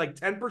dealer fee, like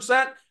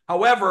 10%.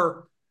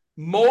 However,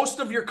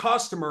 most of your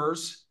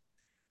customers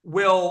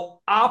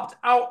will opt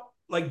out.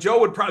 Like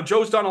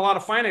Joe's done a lot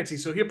of financing,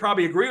 so he'll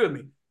probably agree with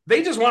me.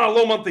 They just want a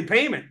low monthly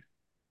payment,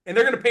 and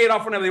they're going to pay it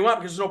off whenever they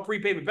want because there's no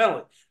prepayment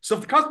penalty. So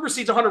if the customer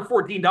sees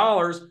 $114,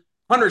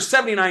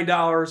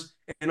 $179,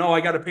 and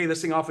I got to pay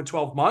this thing off in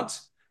 12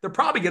 months, they're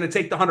probably going to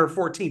take the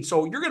 114.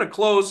 So you're going to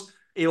close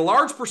a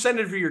large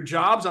percentage of your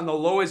jobs on the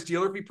lowest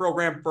dealer fee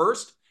program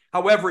first.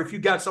 However, if you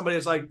got somebody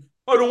that's like,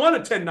 I don't want a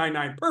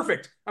 1099,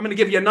 perfect. I'm going to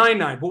give you a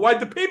 99. But why'd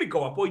the payment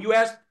go up? Well, you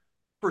asked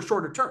for a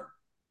shorter term.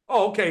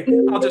 Oh, okay.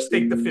 I'll just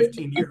take the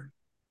 15-year.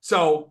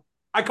 So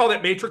I call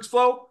that matrix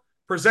flow.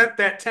 Present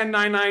that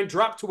 1099,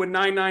 drop to a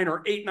 99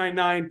 or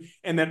 899,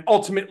 and then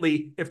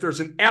ultimately, if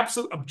there's an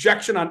absolute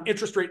objection on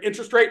interest rate,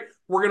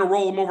 we're going to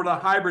roll them over to the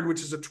hybrid,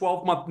 which is a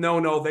 12-month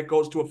no-no that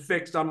goes to a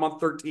fixed on month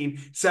 13,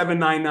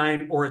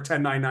 799 or a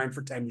 1099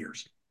 for 10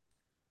 years.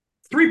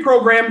 3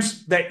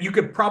 programs that you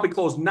could probably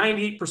close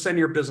 98% of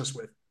your business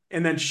with,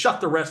 and then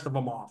shut the rest of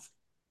them off.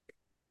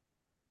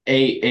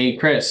 Hey,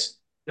 Chris.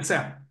 Yes,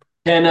 Sam.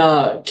 Can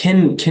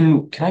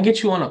I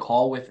get you on a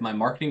call with my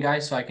marketing guy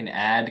so I can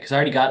add, because I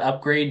already got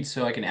Upgrade,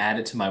 so I can add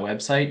it to my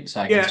website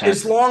so I can start.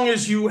 As long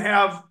as you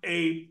have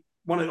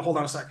hold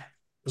on a second.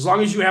 As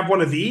long as you have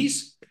one of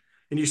these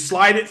and you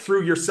slide it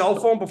through your cell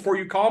phone before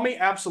you call me,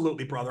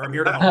 absolutely, brother. I'm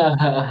here to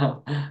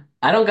help.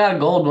 I don't got a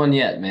gold one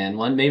yet, man.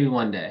 Maybe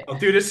one day. Oh,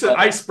 dude,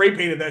 I spray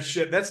painted that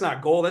shit. That's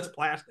not gold, that's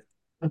plastic.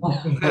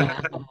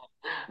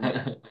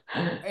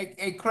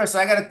 Hey, Chris,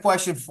 I got a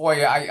question for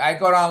you. I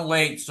got on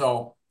late,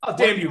 so Oh,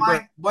 damn you,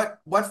 Chris.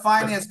 what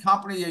finance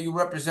company are you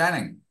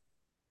representing?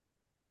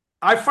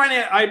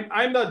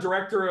 I'm the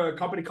director of a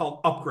company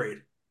called Upgrade.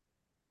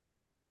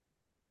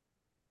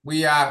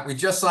 We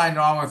just signed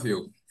on with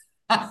you.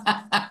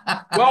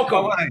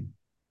 Welcome.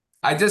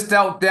 I just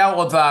dealt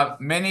with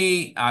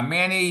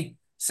Manny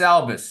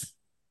Salvis.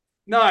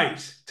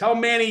 Nice. Tell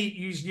Manny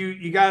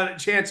you got a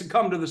chance to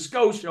come to the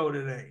SCO show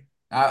today.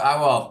 I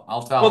will.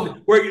 I'll tell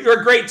him. We're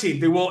a great team.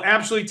 They will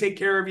absolutely take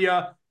care of you.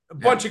 A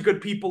bunch of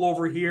good people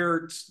over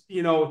here.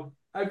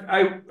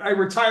 I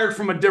retired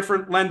from a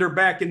different lender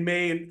back in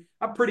May, and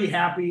I'm pretty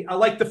happy. I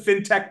like the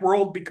fintech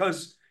world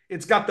because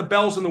it's got the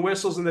bells and the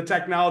whistles and the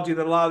technology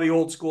that a lot of the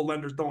old school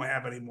lenders don't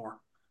have anymore.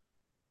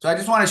 So I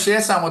just want to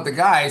share something with the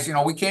guys.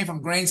 We came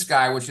from Green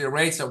Sky, which their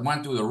rates have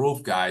went through the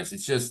roof, guys.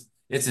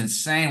 It's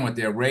insane what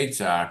their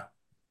rates are.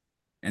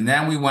 And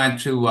then we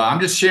went to, I'm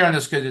just sharing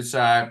this because it's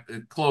a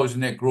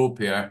close-knit group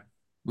here.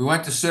 We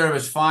went to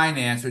Service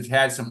Finance, which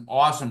had some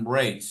awesome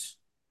rates.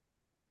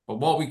 But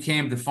what we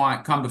come to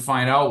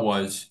find out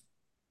was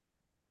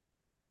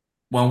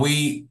when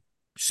we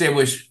say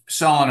we're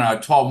selling a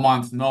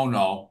 12-month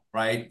no-no,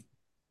 right?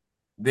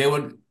 They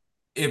would,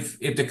 if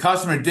the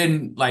customer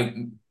didn't like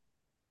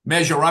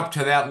measure up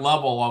to that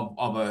level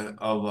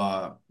of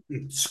a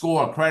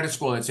score, credit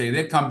score, let's say,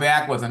 they'd come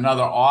back with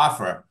another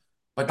offer.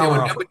 But they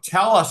would never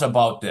tell us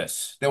about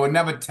this. They would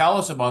never tell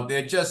us about it.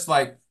 They're just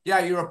like, yeah,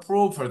 you're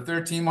approved for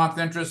 13-month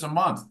interest a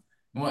month.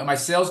 My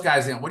sales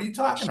guys in, what are you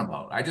talking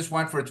about? I just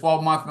went for a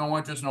 12-month, no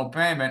interest, no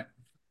payment.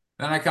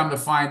 Then I come to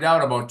find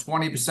out about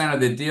 20% of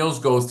the deals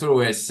go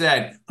through as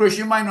said. Chris,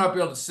 you might not be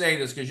able to say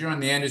this because you're in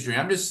the industry.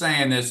 I'm just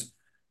saying this,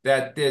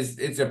 that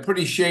it's a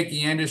pretty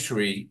shaky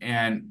industry.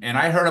 And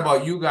I heard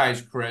about you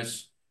guys,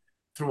 Chris,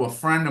 through a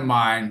friend of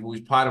mine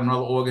who's part of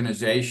another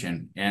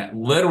organization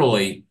and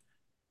literally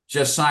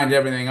just signed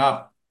everything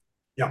up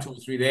Yeah. 2 or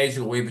 3 days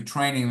ago. We have a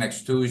training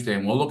next Tuesday,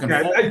 and we're looking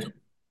Yeah, forward to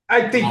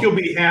I think you'll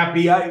be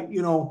happy.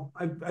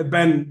 I've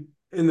been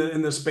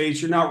in the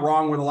space. You're not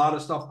wrong with a lot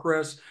of stuff,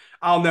 Chris.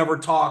 I'll never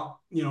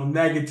talk,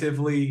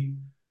 negatively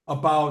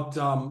about,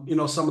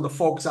 some of the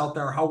folks out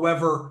there.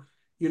 However,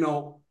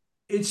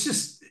 it's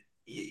just,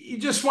 you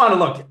just want to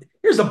look.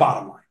 Here's the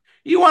bottom line.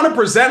 You want to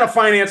present a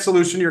finance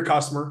solution to your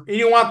customer, and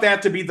you want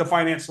that to be the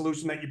finance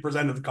solution that you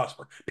present to the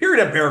customer.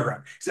 Period of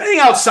paragraph. So anything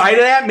outside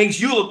of that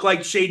makes you look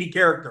like shady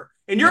character.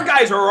 And your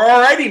guys are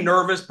already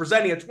nervous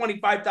presenting a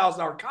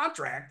 $25,000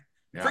 contract.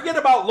 Yeah. Forget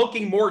about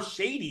looking more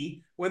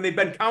shady when they've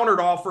been countered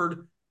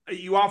offered.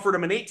 You offered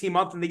them an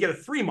 18-month and they get a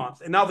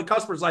 3-month. And now the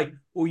customer's like,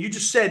 well, you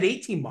just said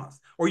 18 months.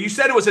 Or you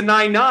said it was a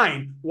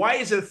 9.9. Why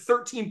is it a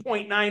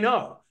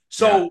 13.90?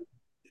 So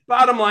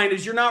bottom line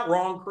is you're not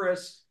wrong,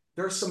 Chris.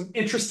 There's some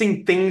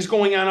interesting things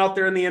going on out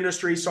there in the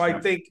industry. So I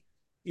think,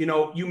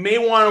 you may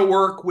want to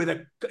work with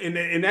and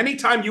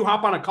anytime you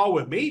hop on a call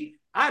with me,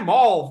 I'm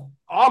all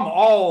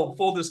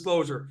full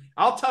disclosure.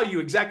 I'll tell you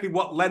exactly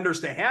what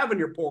lenders to have in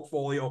your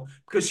portfolio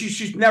because you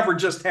should never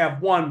just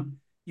have one.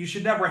 You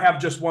should never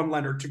have just one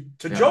lender.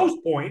 To Joe's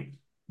point,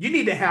 you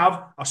need to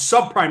have a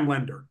subprime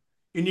lender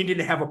and you need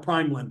to have a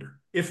prime lender,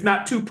 if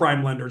not two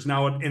prime lenders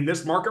now in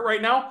this market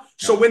right now.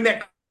 So when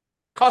that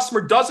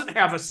customer doesn't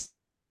have a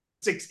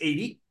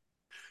 680,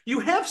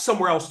 you have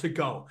somewhere else to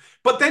go.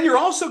 But then you're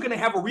also going to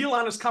have a real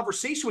honest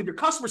conversation with your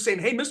customer saying,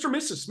 hey, Mr. and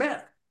Mrs.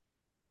 Smith,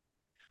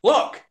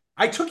 look,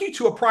 I took you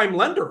to a prime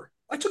lender.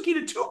 I took you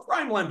to 2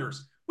 prime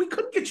lenders. We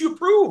couldn't get you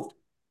approved.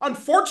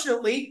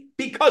 Unfortunately,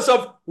 because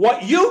of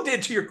what you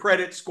did to your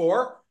credit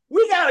score,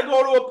 we got to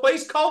go to a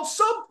place called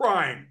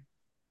subprime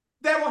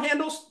that will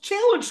handle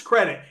challenged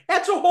credit.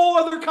 That's a whole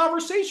other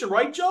conversation,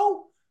 right,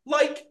 Joe?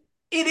 Like,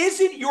 it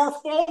isn't your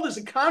fault as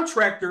a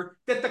contractor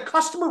that the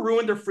customer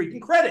ruined their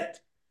freaking credit.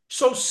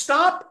 So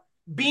stop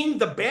being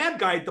the bad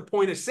guy at the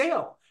point of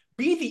sale.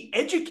 Be the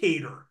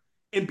educator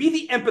and be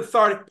the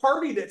empathetic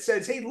party that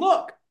says, hey,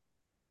 look,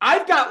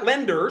 I've got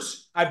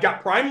lenders, I've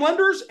got prime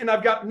lenders, and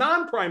I've got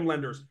non-prime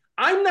lenders.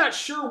 I'm not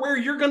sure where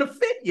you're going to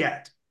fit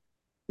yet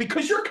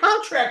because your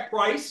contract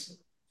price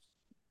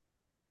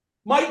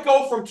might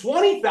go from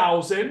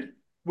 $20,000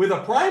 with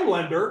a prime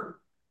lender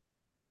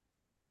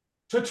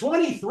to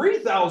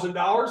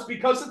 $23,000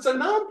 because it's a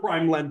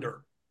non-prime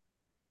lender.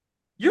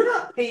 You're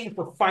not paying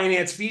for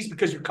finance fees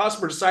because your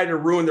customer decided to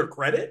ruin their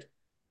credit.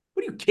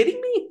 What are you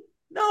kidding me?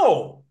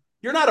 No,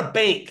 you're not a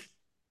bank.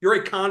 You're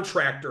a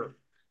contractor.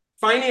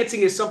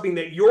 Financing is something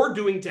that you're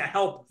doing to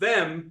help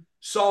them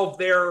solve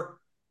their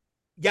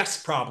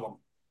yes problem,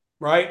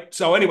 right?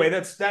 So anyway,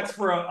 that's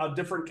for a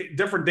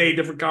different day,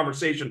 different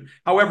conversation.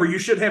 However, you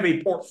should have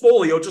a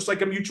portfolio, just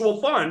like a mutual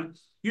fund.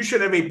 You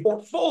should have a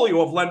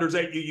portfolio of lenders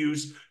that you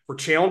use for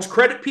challenge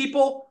credit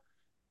people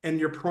and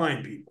your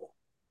prime people.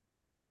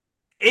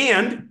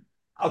 And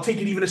I'll take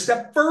it even a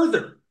step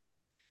further.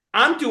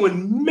 I'm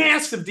doing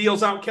massive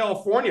deals out in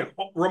California,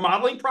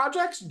 remodeling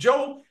projects,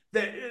 Joe,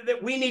 that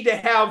we need to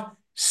have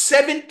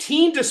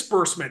 17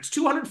 disbursements,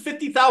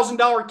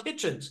 $250,000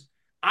 kitchens.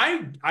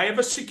 I have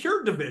a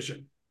secured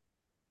division.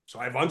 So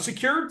I have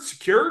unsecured,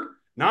 secured,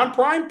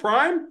 non-prime,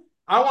 prime.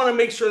 I want to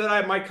make sure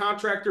that my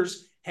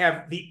contractors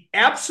have the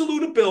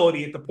absolute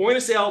ability at the point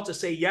of sale to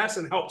say yes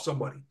and help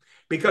somebody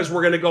because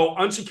we're going to go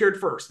unsecured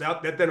first.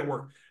 That didn't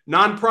work.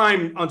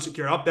 Non-prime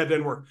unsecured. That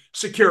didn't work.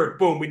 Secured.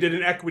 Boom. We did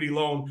an equity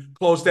loan.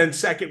 Closed then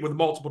second with a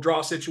multiple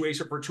draw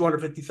situation for a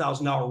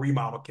 $250,000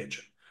 remodel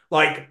kitchen.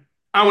 Like,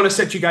 I want to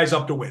set you guys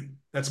up to win.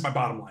 That's my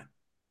bottom line.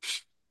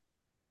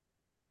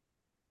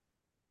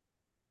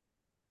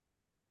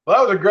 Well,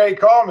 that was a great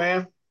call,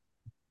 man.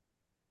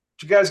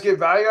 Did you guys get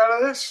value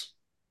out of this?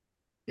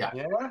 Yeah.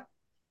 Yeah.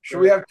 Should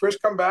we have Chris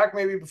come back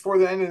maybe before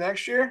the end of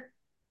next year?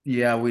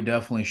 Yeah, we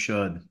definitely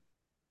should.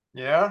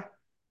 Yeah.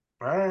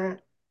 All right.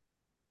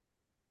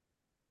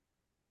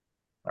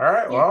 All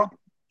right. Well,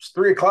 it's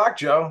 3:00,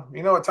 Joe.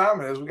 You know what time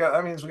it is.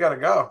 That means we got to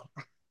go.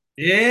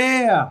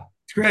 Yeah.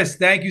 Chris,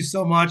 thank you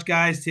so much,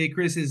 guys. Take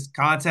Chris's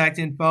contact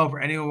info for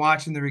anyone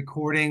watching the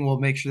recording. We'll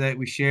make sure that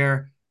we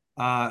share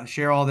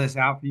share all this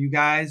out for you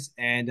guys.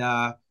 And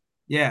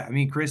yeah, I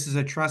mean, Chris is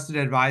a trusted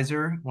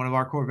advisor. One of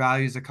our core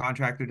values of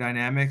Contractor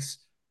Dynamics.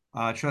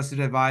 Trusted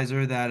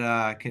advisor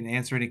that can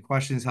answer any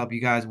questions, help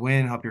you guys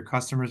win, help your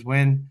customers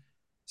win.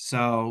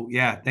 So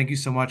yeah, thank you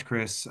so much,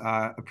 Chris.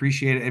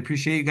 Appreciate it.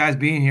 Appreciate you guys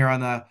being here on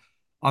the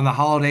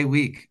holiday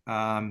week.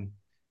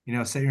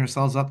 Setting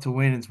yourselves up to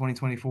win in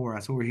 2024.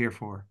 That's what we're here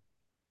for.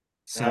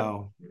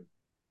 So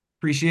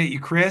appreciate you,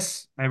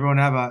 Chris. Everyone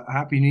have a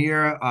happy new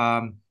year.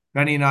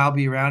 Benny and I'll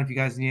be around if you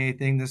guys need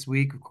anything this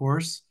week, of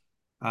course.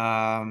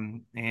 Yeah,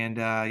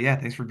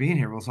 thanks for being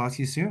here. We'll talk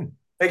to you soon.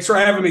 Thanks for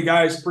having me,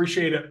 guys.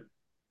 Appreciate it.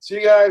 See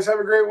you guys. Have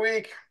a great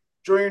week.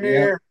 Enjoy your new Yeah.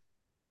 year.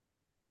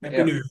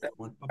 Happy New Year,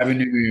 everyone. Happy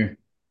Bye-bye. New Year.